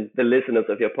imagine the listeners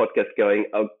of your podcast going,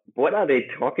 "Oh, what are they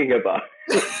talking about?"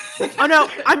 Oh no,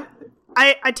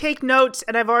 I take notes,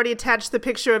 and I've already attached the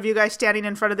picture of you guys standing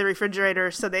in front of the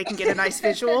refrigerator so they can get a nice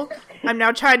visual. I'm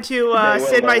now trying to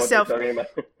send myself.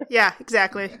 Yeah,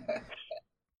 exactly.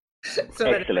 So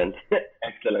excellent.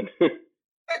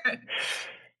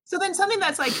 So then something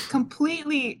that's like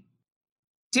completely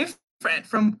different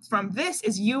from this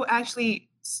is you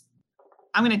actually,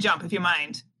 I'm going to jump if you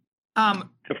mind.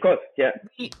 Of course, yeah.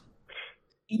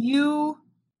 You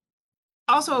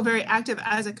also are very active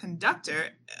as a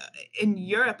conductor in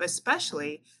Europe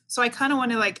especially. So I kind of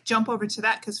want to like jump over to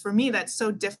that, because for me that's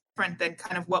so different than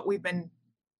kind of what we've been,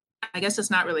 I guess it's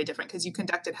not really different because you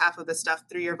conducted half of the stuff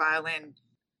through your violin.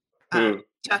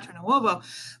 Teatro Nuovo.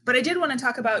 But I did want to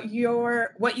talk about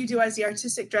what you do as the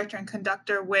artistic director and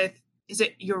conductor with, is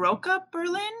it Eroica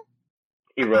Berlin?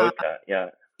 Eroica,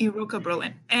 yeah. Eroica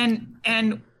Berlin.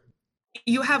 And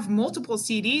you have multiple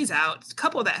CDs out, a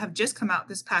couple that have just come out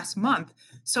this past month.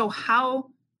 So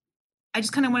I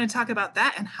just kind of want to talk about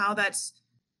that and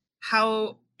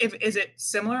is it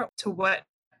similar to what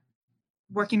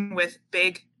working with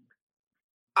big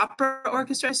opera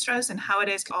orchestras and how it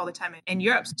is all the time in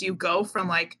Europe? Do you go from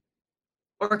like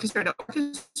orchestra to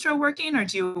orchestra working, or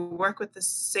do you work with the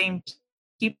same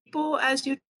people as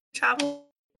you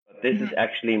travel? This is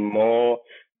actually more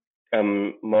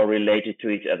related to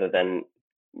each other than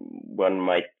one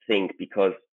might think,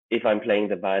 because if I'm playing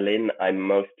the violin, I'm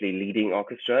mostly leading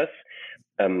orchestras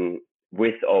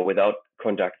with or without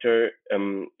conductor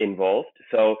involved.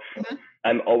 So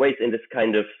I'm always in this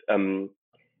kind of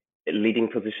leading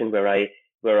position where I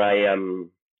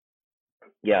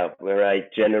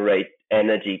generate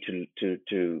energy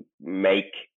to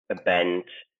make a band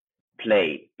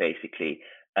play, basically.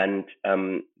 And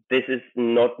this is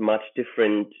not much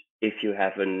different if you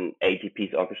have an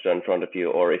 80-piece orchestra in front of you,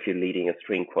 or if you're leading a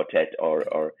string quartet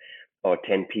or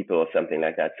 10 people or something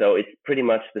like that. So it's pretty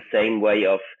much the same way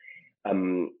of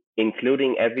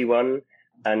including everyone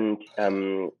and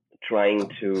trying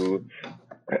to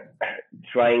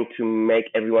make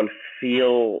everyone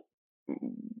feel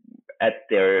at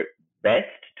their best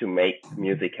to make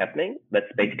music happening.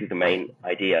 That's basically the main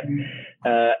idea.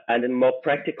 And in more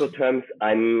practical terms,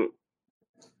 I'm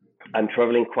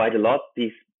traveling quite a lot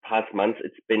these past months.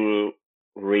 It's been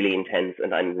really intense,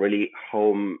 and I'm really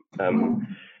home. I'm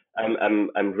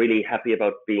really happy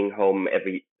about being home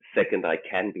every second I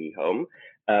can be home,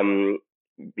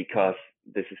 because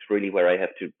this is really where I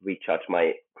have to recharge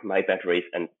my batteries,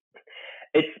 and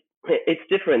it's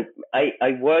different.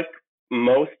 I work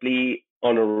mostly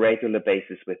on a regular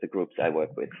basis with the groups I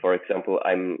work with. For example,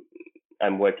 I'm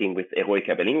working with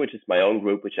Eroica Berlin, which is my own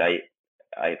group, which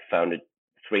I founded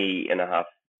 3.5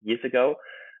 years ago,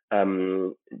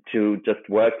 to just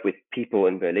work with people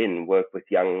in Berlin, work with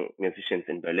young musicians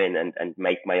in Berlin, and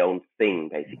make my own thing,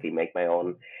 basically make my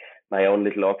own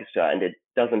little orchestra. And it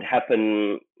doesn't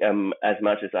happen as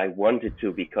much as I wanted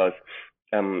to, because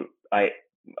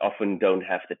often don't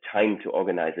have the time to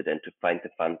organize it and to find the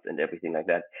funds and everything like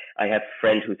that. I have a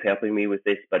friend who's helping me with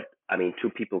this, but I mean, two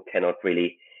people cannot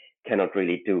really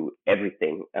do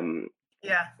everything.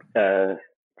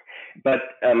 But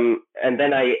and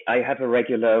then I have a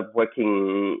regular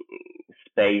working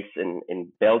space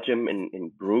in Belgium,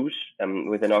 in Bruges,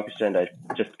 with an orchestra, and I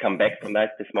just come back from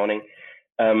that this morning.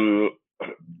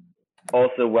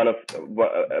 Also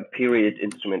a period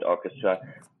instrument orchestra,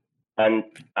 and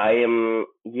I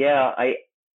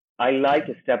like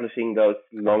establishing those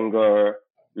longer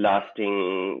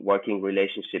lasting working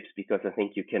relationships, because I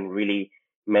think you can really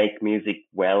make music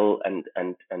well and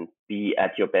be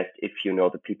at your best if you know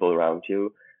the people around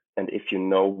you and if you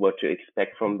know what to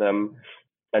expect from them.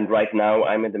 And right now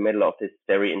I'm in the middle of this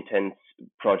very intense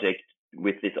project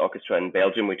with this orchestra in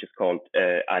Belgium, which is called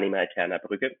Anima Eterna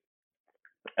Brücke.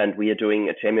 And we are doing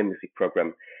a chamber music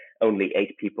program, only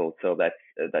 8 people. So that's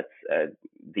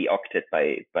the octet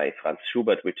by Franz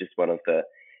Schubert, which is one of the,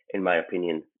 in my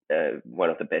opinion,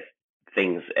 one of the best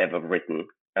things ever written.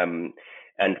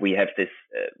 And we have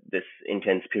this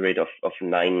intense period of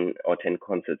 9 or 10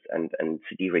 concerts and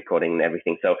CD recording and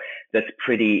everything. So that's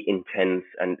pretty intense,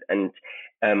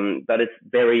 but it's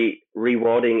very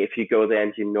rewarding if you go there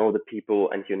and you know the people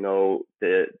and you know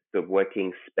the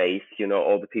working space, you know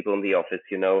all the people in the office,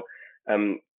 you know.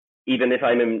 Even if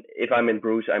I'm in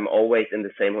Bruges, I'm always in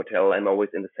the same hotel. I'm always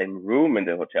in the same room in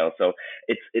the hotel. So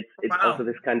it's wow. Also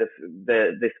this kind of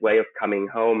this way of coming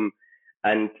home.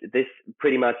 And this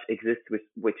pretty much exists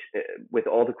with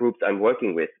all the groups I'm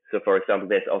working with. So, for example,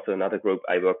 there's also another group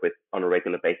I work with on a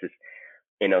regular basis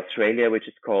in Australia, which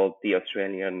is called the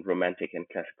Australian Romantic and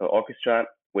Classical Orchestra,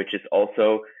 which is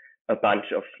also a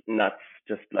bunch of nuts,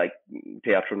 just like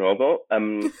Teatro Nuovo,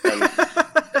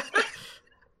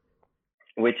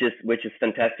 which is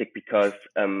fantastic because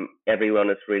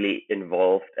everyone is really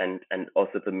involved, and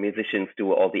also the musicians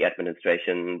do all the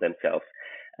administration themselves.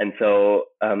 And so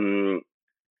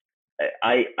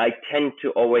I tend to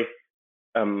always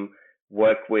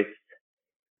work with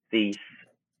these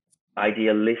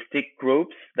idealistic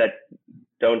groups that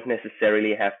don't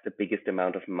necessarily have the biggest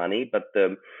amount of money, but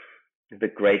the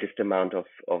greatest amount of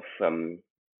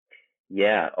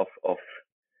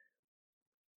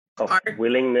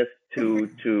willingness to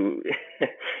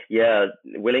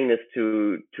willingness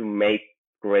to make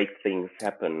great things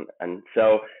happen. And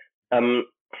so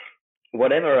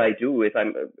whatever I do,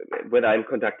 whether I'm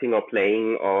conducting or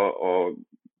playing or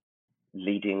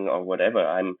leading or whatever,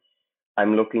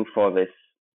 I'm looking for this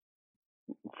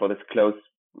close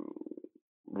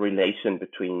relation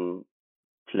between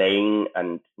playing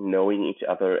and knowing each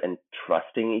other and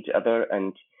trusting each other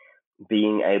and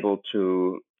being able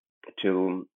to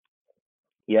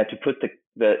put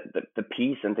the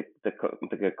piece and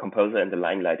the composer in the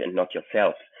limelight and not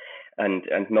yourself. And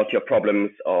not your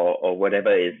problems or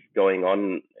whatever is going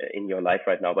on in your life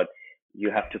right now, but you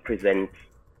have to present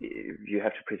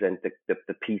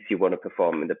the piece you want to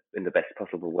perform in the best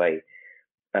possible way,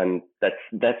 and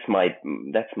that's my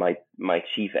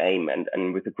chief aim.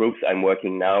 And with the groups I'm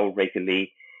working now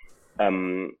regularly,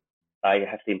 I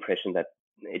have the impression that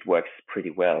it works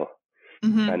pretty well,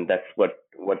 and that's what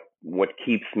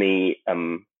keeps me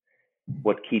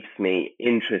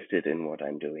interested in what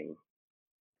I'm doing.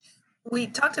 We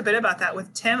talked a bit about that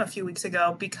with Tim a few weeks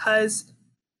ago because,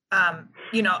 the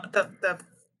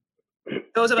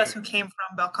those of us who came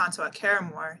from Bel Canto at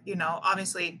Carrymore,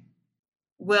 obviously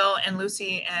Will and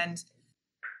Lucy and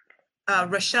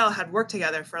Rochelle had worked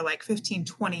together for like 15,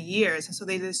 20 years. And so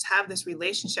they just have this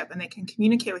relationship and they can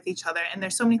communicate with each other. And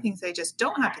there's so many things they just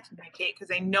don't have to communicate because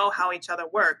they know how each other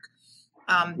work.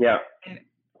 And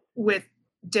with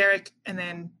Derek, and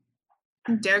then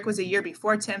Derek was a year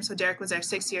before Tim, so Derek was there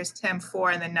 6 years, Tim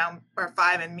 4, and then now or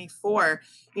 5, and me 4.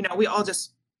 We all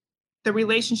just, the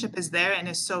relationship is there and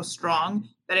is so strong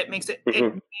that it makes it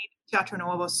made Teatro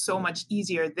Nuovo so much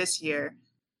easier this year.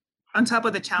 On top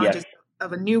of the challenges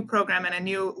of a new program and a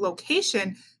new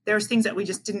location, there was things that we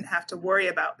just didn't have to worry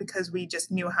about because we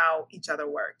just knew how each other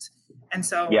worked. And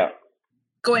so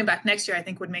going back next year, I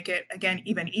think would make it again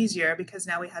even easier because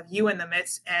now we have you in the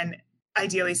midst and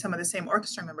ideally some of the same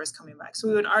orchestra members coming back. So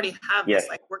we would already have this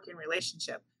like working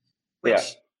relationship,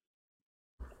 which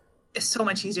is so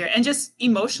much easier and just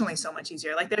emotionally so much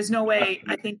easier. Like there's no way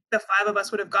I think the 5 of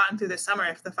us would have gotten through the summer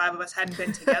if the 5 of us hadn't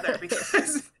been together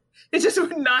because it just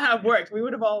would not have worked. We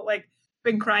would have all like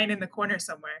been crying in the corner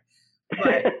somewhere.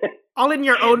 But all in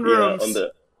your own rooms.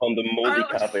 On the moldy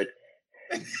carpet.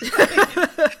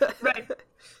 Right.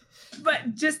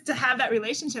 But just to have that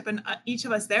relationship and each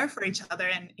of us there for each other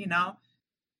and,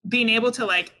 being able to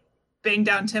like bang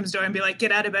down Tim's door and be like,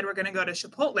 "Get out of bed, we're gonna go to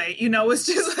Chipotle." You know, it was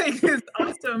just like this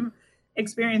awesome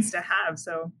experience to have.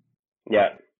 So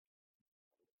yeah,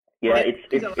 it's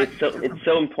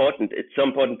so important. It's so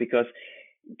important because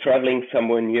traveling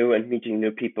somewhere new and meeting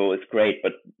new people is great,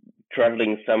 but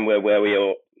traveling somewhere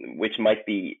which might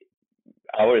be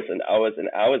hours and hours and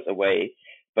hours away,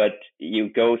 but you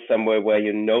go somewhere where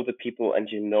you know the people and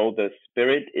you know the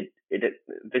spirit.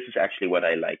 This is actually what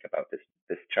I like about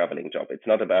this traveling job. It's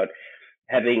not about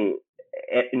having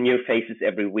new faces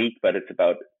every week, but it's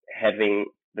about having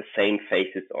the same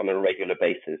faces on a regular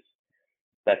basis.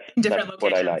 That's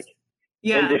what I like.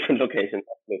 Yeah, in different locations,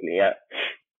 absolutely. Yeah,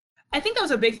 I think that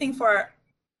was a big thing for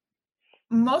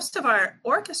most of our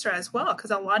orchestra as well,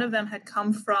 because a lot of them had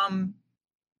come from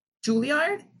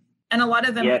Juilliard, and a lot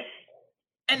of them, yes.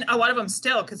 And a lot of them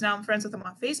still, because now I'm friends with them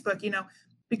on Facebook, you know,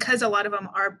 because a lot of them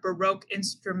are Baroque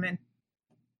instrument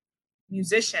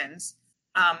musicians.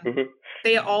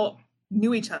 They all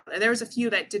knew each other. There was a few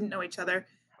that didn't know each other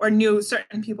or knew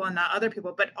certain people and not other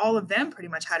people, but all of them pretty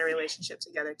much had a relationship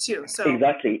together too. So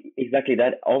exactly.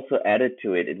 That also added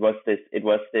to it. It was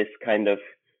this kind of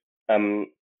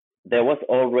there was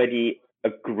already a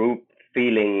group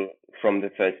feeling from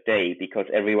the first day, because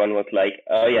everyone was like,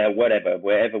 oh yeah, whatever,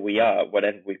 wherever we are,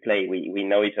 whatever we play, we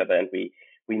know each other and we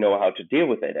know how to deal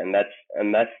with it, and that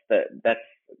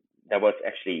was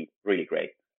actually really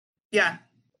great. Yeah.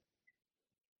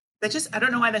 I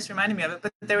don't know why this reminded me of it,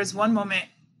 but there was one moment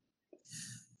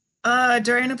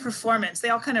during a performance, they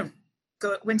all kind of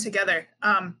went together.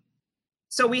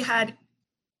 So we had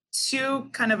two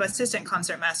kind of assistant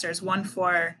concertmasters, one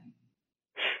for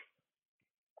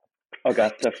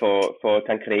Augusta for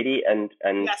Tancredi and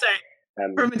yeah,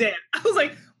 sorry, for Medea. I was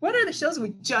like, what are the shows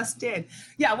we just did?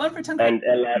 Yeah, one for Tancredi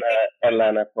and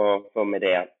Elena for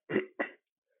Medea.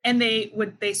 And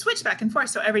they switch back and forth.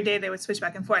 So every day they would switch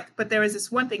back and forth. But there was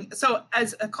this one thing. So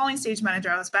as a calling stage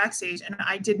manager, I was backstage, and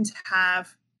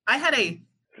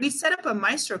we set up a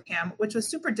maestro cam, which was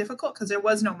super difficult because there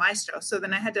was no maestro. So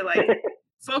then I had to like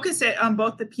focus it on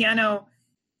both the piano,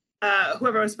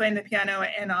 whoever was playing the piano,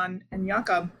 and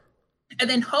Jakob, and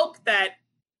then hope that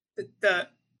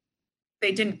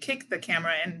they didn't kick the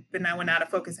camera and then I went out of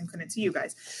focus and couldn't see you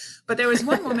guys. But there was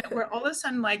one moment where all of a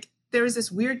sudden, like, there was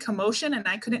this weird commotion and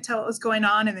I couldn't tell what was going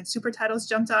on. And then super titles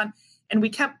jumped on and we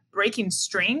kept breaking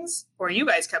strings, or you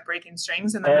guys kept breaking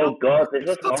strings in the middle. Oh God, this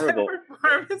was horrible.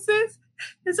 Performances.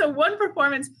 And so one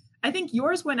performance, I think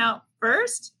yours went out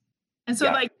first. And so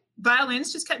like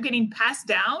violins just kept getting passed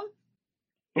down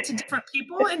to different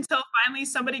people until finally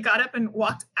somebody got up and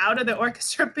walked out of the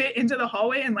orchestra pit into the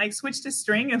hallway and like switched a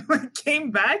string and like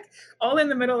came back all in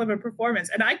the middle of a performance.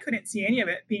 And I couldn't see any of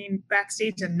it being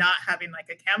backstage and not having like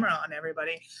a camera on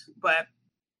everybody. But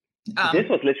this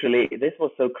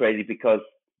was so crazy because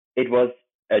it was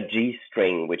a G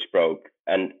string which broke,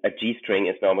 and a G string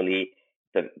is normally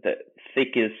the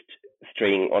thickest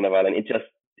string on a violin. It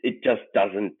just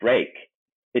doesn't break.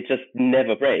 It just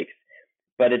never breaks.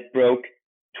 But it broke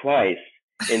twice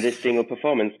in this single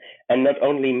performance, and not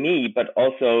only me, but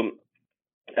also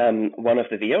one of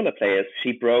the viola players.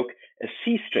 She broke a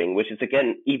C string, which is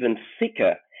again even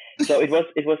thicker. So it was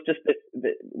just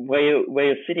where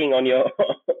you're sitting on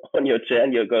your chair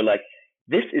and you go like,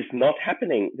 this is not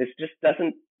happening. This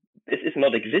is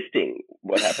not existing.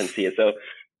 What happens here? So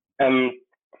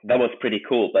that was pretty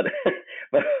cool, but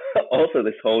also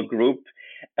this whole group.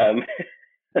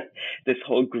 This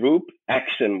whole group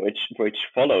action which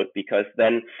followed, because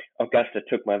then Augusta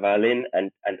took my violin and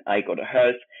I got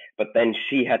hers, but then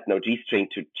she had no G string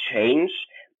to change,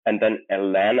 and then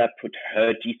Elena put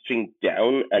her G string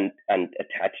down and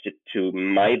attached it to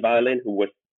my violin, who was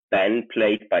then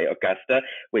played by Augusta,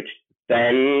 which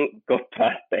then got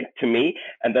passed back to me,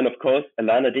 and then of course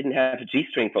Elena didn't have a G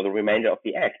string for the remainder of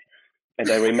the act. And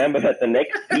I remember that the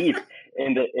next piece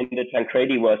in the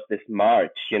Tancredi was this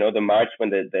march, the march when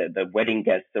the wedding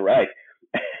guests arrive.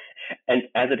 And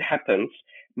as it happens,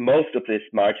 most of this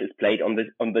march is played on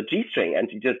the G string, and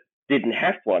she just didn't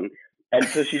have one. And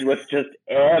so she was just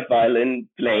air violin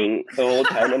playing the whole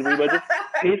time, and we were just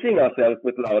pissing ourselves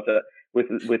with laughter.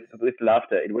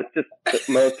 It was just the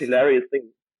most hilarious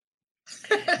thing.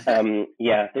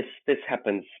 This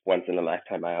happens once in a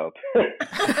lifetime, I hope.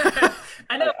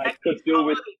 I know. I could do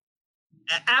with.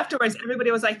 Afterwards,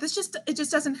 everybody was like, it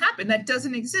just doesn't happen. That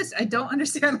doesn't exist. I don't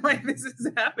understand why this is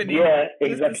happening. Yeah,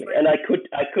 exactly. And I could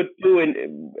do it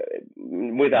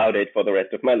without it for the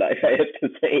rest of my life, I have to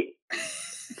say.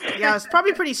 Yeah, it was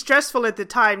probably pretty stressful at the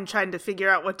time trying to figure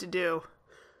out what to do.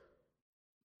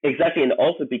 Exactly. And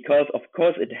also because, of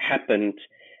course, it happened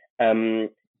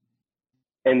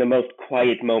in the most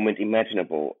quiet moment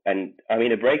imaginable. And I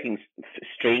mean, a breaking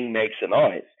string makes a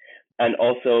noise, and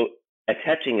also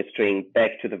attaching a string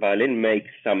back to the violin makes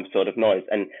some sort of noise.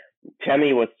 And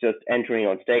Tammy was just entering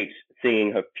on stage,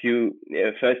 singing her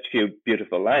first few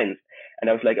beautiful lines. And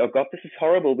I was like, oh God, this is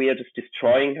horrible. We are just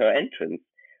destroying her entrance.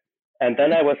 And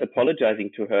then I was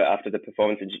apologizing to her after the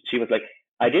performance, and she was like,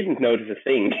 I didn't notice a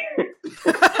thing.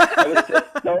 I was just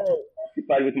so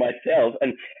occupied with myself.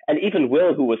 And even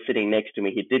Will, who was sitting next to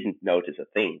me, he didn't notice a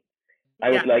thing. I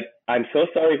was like, I'm so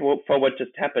sorry for what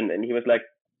just happened. And he was like,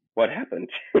 what happened?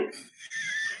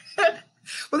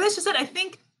 Well, that's just it. I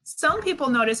think some people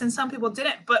noticed and some people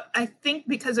didn't. But I think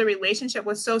because the relationship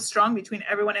was so strong between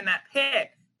everyone in that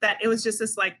pit, that it was just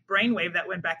this like brainwave that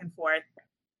went back and forth.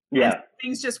 Yeah. And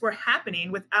things just were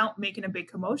happening without making a big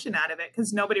commotion out of it,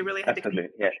 because nobody really had to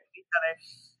communicate with each other.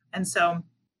 And so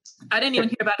I didn't even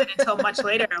hear about it until much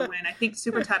later, when I think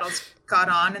Super Titles got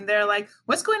on, and they're like,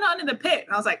 what's going on in the pit?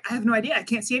 And I was like, I have no idea. I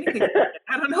can't see anything.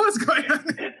 I don't know what's going on.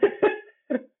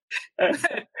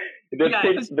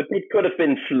 The pit could have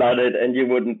been flooded and you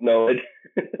wouldn't know it.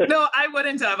 No, I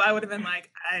wouldn't have. I would have been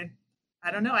like, I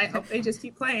don't know. I hope they just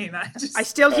keep playing. I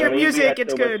still hear music.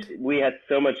 It's good. We had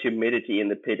so much humidity in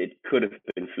the pit; it could have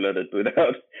been flooded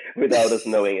without us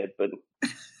knowing it. But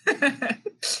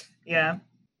yeah,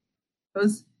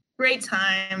 those great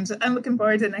times. I'm looking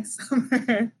forward to next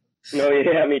summer. No,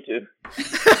 yeah, me too.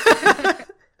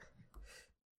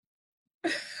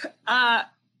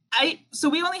 So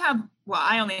we only have. Well,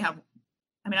 I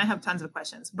have tons of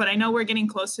questions, but I know we're getting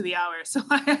close to the hour, so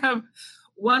I have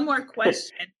one more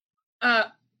question.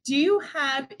 Do you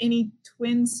have any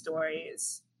twin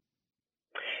stories?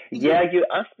 Yeah, you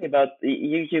asked me about,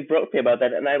 you wrote me about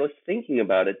that, and I was thinking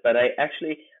about it, but I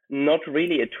actually, not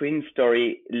really a twin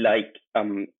story like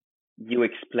you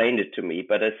explained it to me,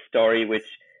 but a story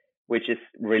which is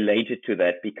related to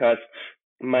that, because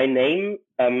my name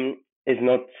is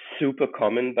not super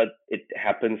common, but it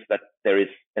happens that there is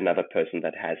another person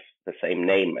that has the same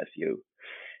name as you.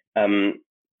 And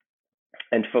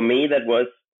for me, that was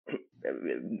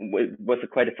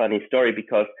quite a funny story,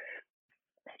 because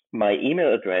my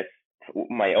email address,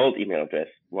 my old email address,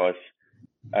 was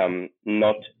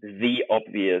not the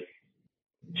obvious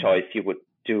choice you would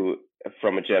do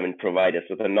from a German provider.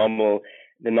 So the normal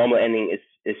ending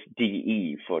is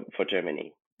DE for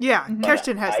Germany. Yeah,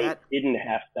 Kirsten has that. I didn't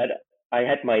have that. I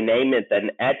had my name and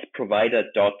then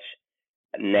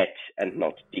 @provider.net and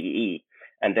not DE.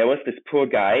 And there was this poor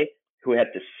guy who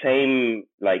had the same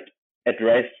like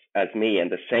address as me and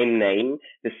the same name,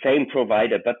 the same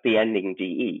provider, but the ending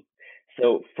DE.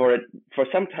 So for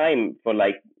some time, for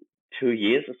like 2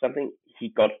 years or something, he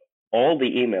got all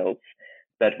the emails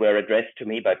that were addressed to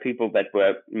me by people that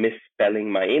were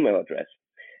misspelling my email address.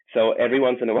 So every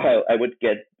once in a while, I would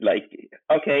get like,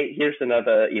 okay, here's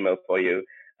another email for you.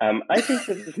 I think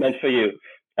this is meant for you.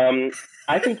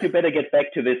 I think you better get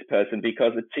back to this person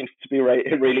because it seems to be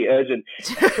really urgent.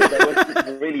 So that was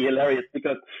really hilarious,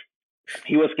 because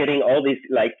he was getting all these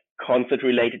like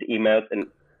concert-related emails,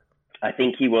 and I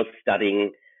think he was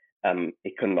studying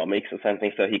economics or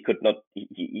something, so he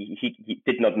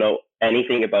did not know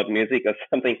anything about music or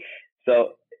something.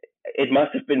 So it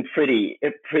must have been pretty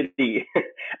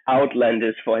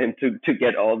outlandish for him to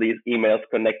get all these emails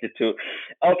connected to,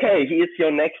 okay, here's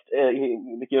your next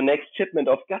shipment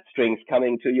of gut strings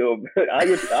coming to you. Are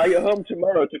you home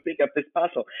tomorrow to pick up this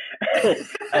parcel?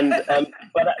 And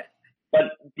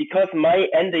but because my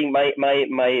ending, my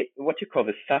what you call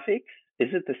the suffix,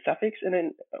 is it the suffix in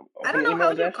an I don't know how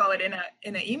address? you call it in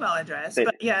an email address,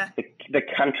 but yeah, the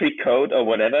country code or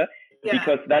whatever,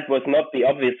 because that was not the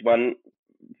obvious one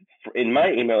in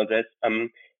my email address.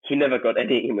 He never got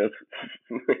any emails.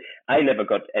 I never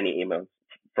got any emails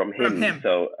from him.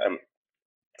 So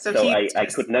I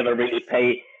could never really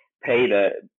pay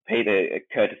the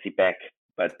courtesy back.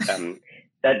 But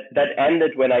that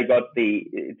ended when I got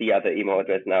the other email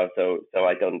address now. So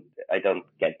I don't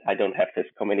have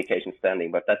this communication standing.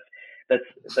 But that's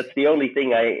the only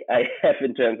thing I have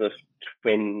in terms of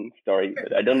twin story.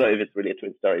 But I don't know if it's really a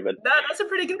twin story. But that's a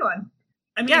pretty good one.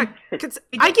 I mean, yeah, because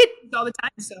I get all the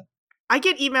time. So I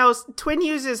get emails. Twin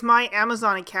uses my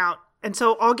Amazon account, and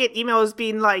so I'll get emails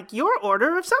being like, "Your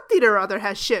order of something or other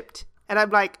has shipped," and I'm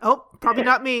like, "Oh, probably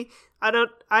not me. I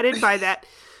didn't buy that."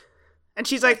 And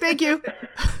she's like, "Thank you."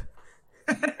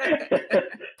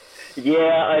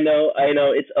 Yeah, I know.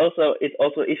 It's also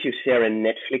if you share a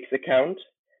Netflix account.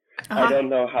 I don't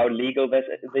know how legal this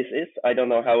is. I don't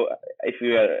know if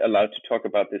we are allowed to talk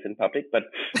about this in public,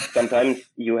 but sometimes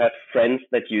you have friends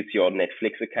that use your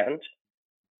Netflix account.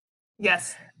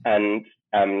 Yes. And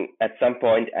at some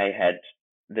point I had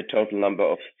the total number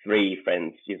of 3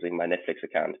 friends using my Netflix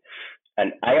account.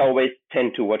 And I always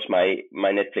tend to watch my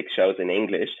Netflix shows in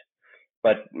English,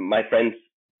 but my friends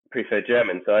prefer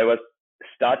German. So I was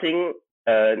starting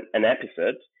an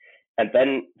episode, and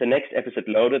then the next episode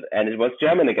loaded, and it was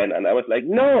German again. And I was like,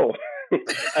 no,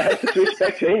 I have to switch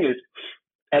back to English.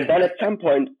 And then at some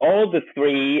point, all the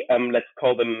 3, let's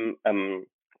call them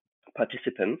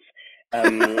participants,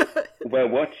 were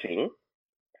watching.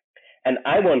 And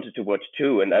I wanted to watch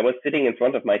too. And I was sitting in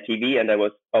front of my TV and I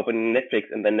was opening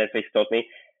Netflix. And then Netflix told me,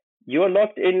 you are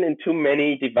logged in too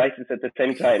many devices at the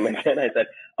same time. And then I said,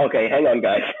 okay, hang on,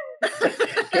 guys.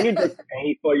 Can you just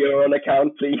pay for your own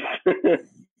account, please?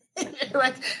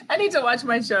 Like, I need to watch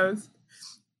my shows.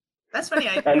 That's funny.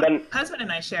 My husband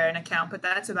and I share an account, but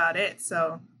that's about it.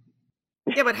 So.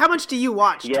 Yeah, but how much do you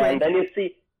watch? Yeah, Twin? and then you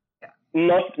see,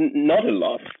 not a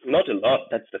lot.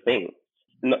 That's the thing.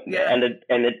 And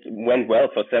it went well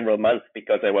for several months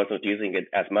because I wasn't using it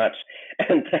as much.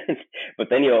 But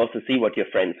then you also see what your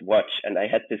friends watch. And I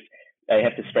have this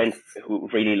friend who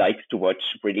really likes to watch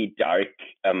really dark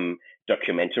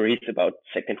documentaries about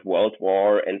Second World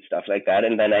War and stuff like that.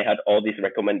 And then I had all these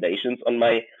recommendations on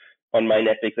my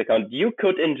Netflix account. You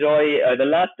could enjoy The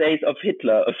Last Days of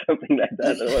Hitler or something like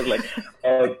that. And I was like,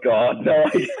 oh God, no,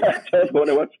 I don't want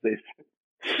to watch this.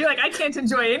 You're like, I can't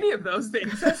enjoy any of those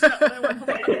things. That's not what I want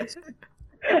to watch.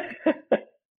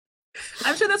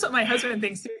 I'm sure that's what my husband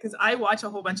thinks too, because I watch a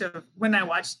whole bunch of, when I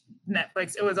watched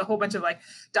Netflix, it was a whole bunch of like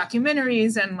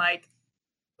documentaries and like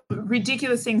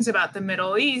ridiculous things about the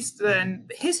Middle East and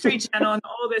the History Channel and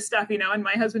all this stuff, and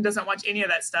my husband doesn't watch any of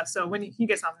that stuff. So when he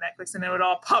gets on Netflix, and it would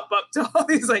all pop up to all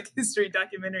these like history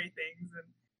documentary things.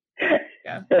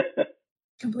 And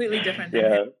completely different.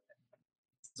 Yeah.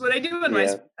 That's what I do in my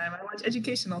spare time. I watch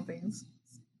educational things.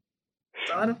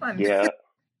 It's a lot of fun. Yeah.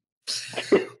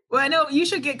 Well, I know you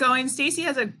should get going. Stacy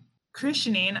has a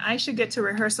christening. I should get to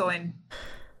rehearsal in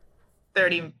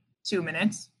 32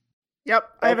 minutes. Yep,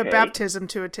 I have a baptism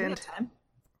to attend.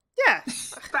 Yeah.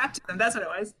 Baptism, that's what it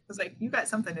was. I was like, you got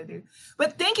something to do.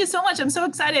 But thank you so much. I'm so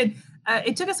excited.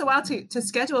 It took us a while to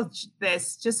schedule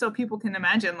this, just so people can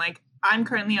imagine. Like, I'm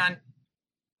currently on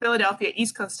Philadelphia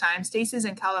East Coast time. Stacy's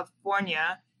in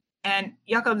California, and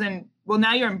Jakob's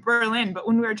now you're in Berlin. But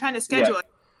when we were trying to schedule it,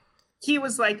 he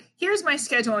was like, here's my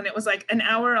schedule. And it was like an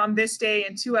hour on this day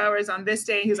and 2 hours on this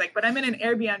day. He was like, but I'm in an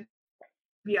Airbnb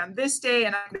on this day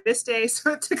and on this day.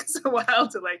 So it took us a while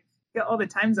to like get all the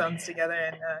time zones together.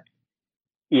 And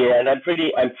and I'm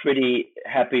pretty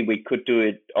happy we could do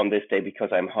it on this day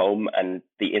because I'm home and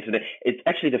the internet. It's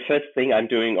actually the first thing I'm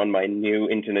doing on my new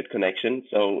internet connection.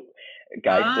 So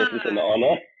guys, this is an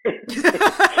honor.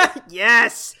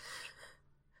 Yes.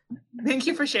 Thank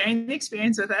you for sharing the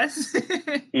experience with us.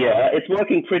 Yeah, it's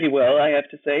working pretty well, I have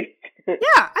to say. Yeah,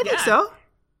 I think so.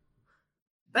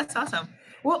 That's awesome.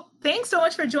 Well, thanks so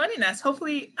much for joining us.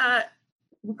 Hopefully,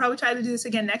 we'll probably try to do this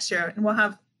again next year, and we'll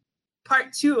have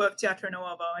part 2 of Teatro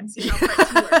Nuovo and see how part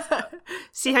 2 works out.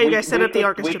 See how you guys set up the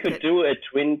orchestra pit. We could do a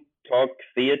Twin Talk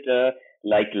Theater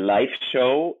like live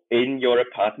show in your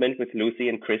apartment with Lucy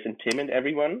and Chris and Tim and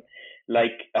everyone.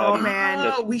 Like,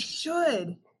 we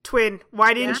should. Twin,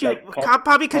 why didn't you?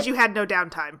 Probably because you had no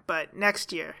downtime, but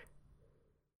next year.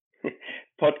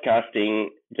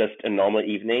 Podcasting, just a normal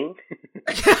evening.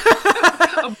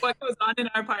 Of what goes on in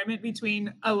our apartment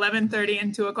between 11:30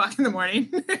 and 2 o'clock in the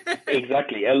morning.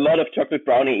 Exactly. A lot of chocolate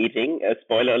brownie eating,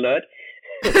 spoiler alert.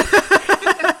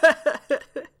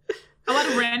 A lot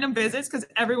of random visits because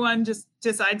everyone just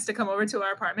decides to come over to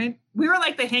our apartment. We were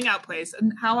like the hangout place.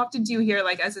 And how often do you hear,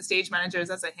 like, as a stage manager,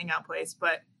 that's a hangout place?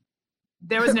 But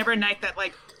there was never a night that,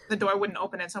 like, the door wouldn't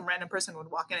open and some random person would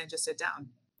walk in and just sit down.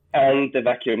 And the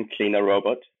vacuum cleaner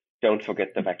robot. Don't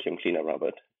forget the vacuum cleaner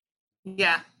robot.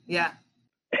 Yeah.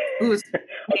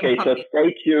 Okay, so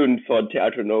stay tuned for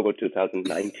Teatro Nuovo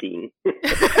 2019.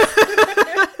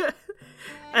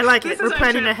 I like it. We're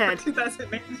planning ahead.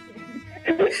 2019.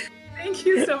 Thank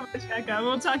you so much, Heka.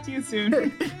 We'll talk to you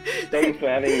soon. Thanks for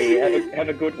having me. Have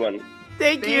a good one.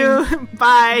 Thank you.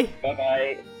 Bye.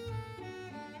 Bye-bye.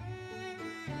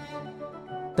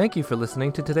 Thank you for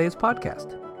listening to today's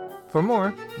podcast. For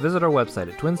more, visit our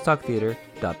website at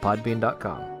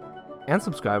twinstalktheater.podbean.com and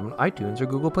subscribe on iTunes or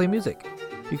Google Play Music.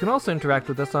 You can also interact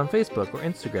with us on Facebook or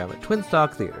Instagram at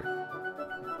Twinstalk Theater.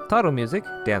 Title music,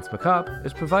 Dance Macabre,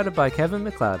 is provided by Kevin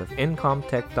MacLeod of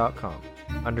Incomtech.com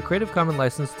under Creative Commons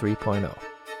License 3.0.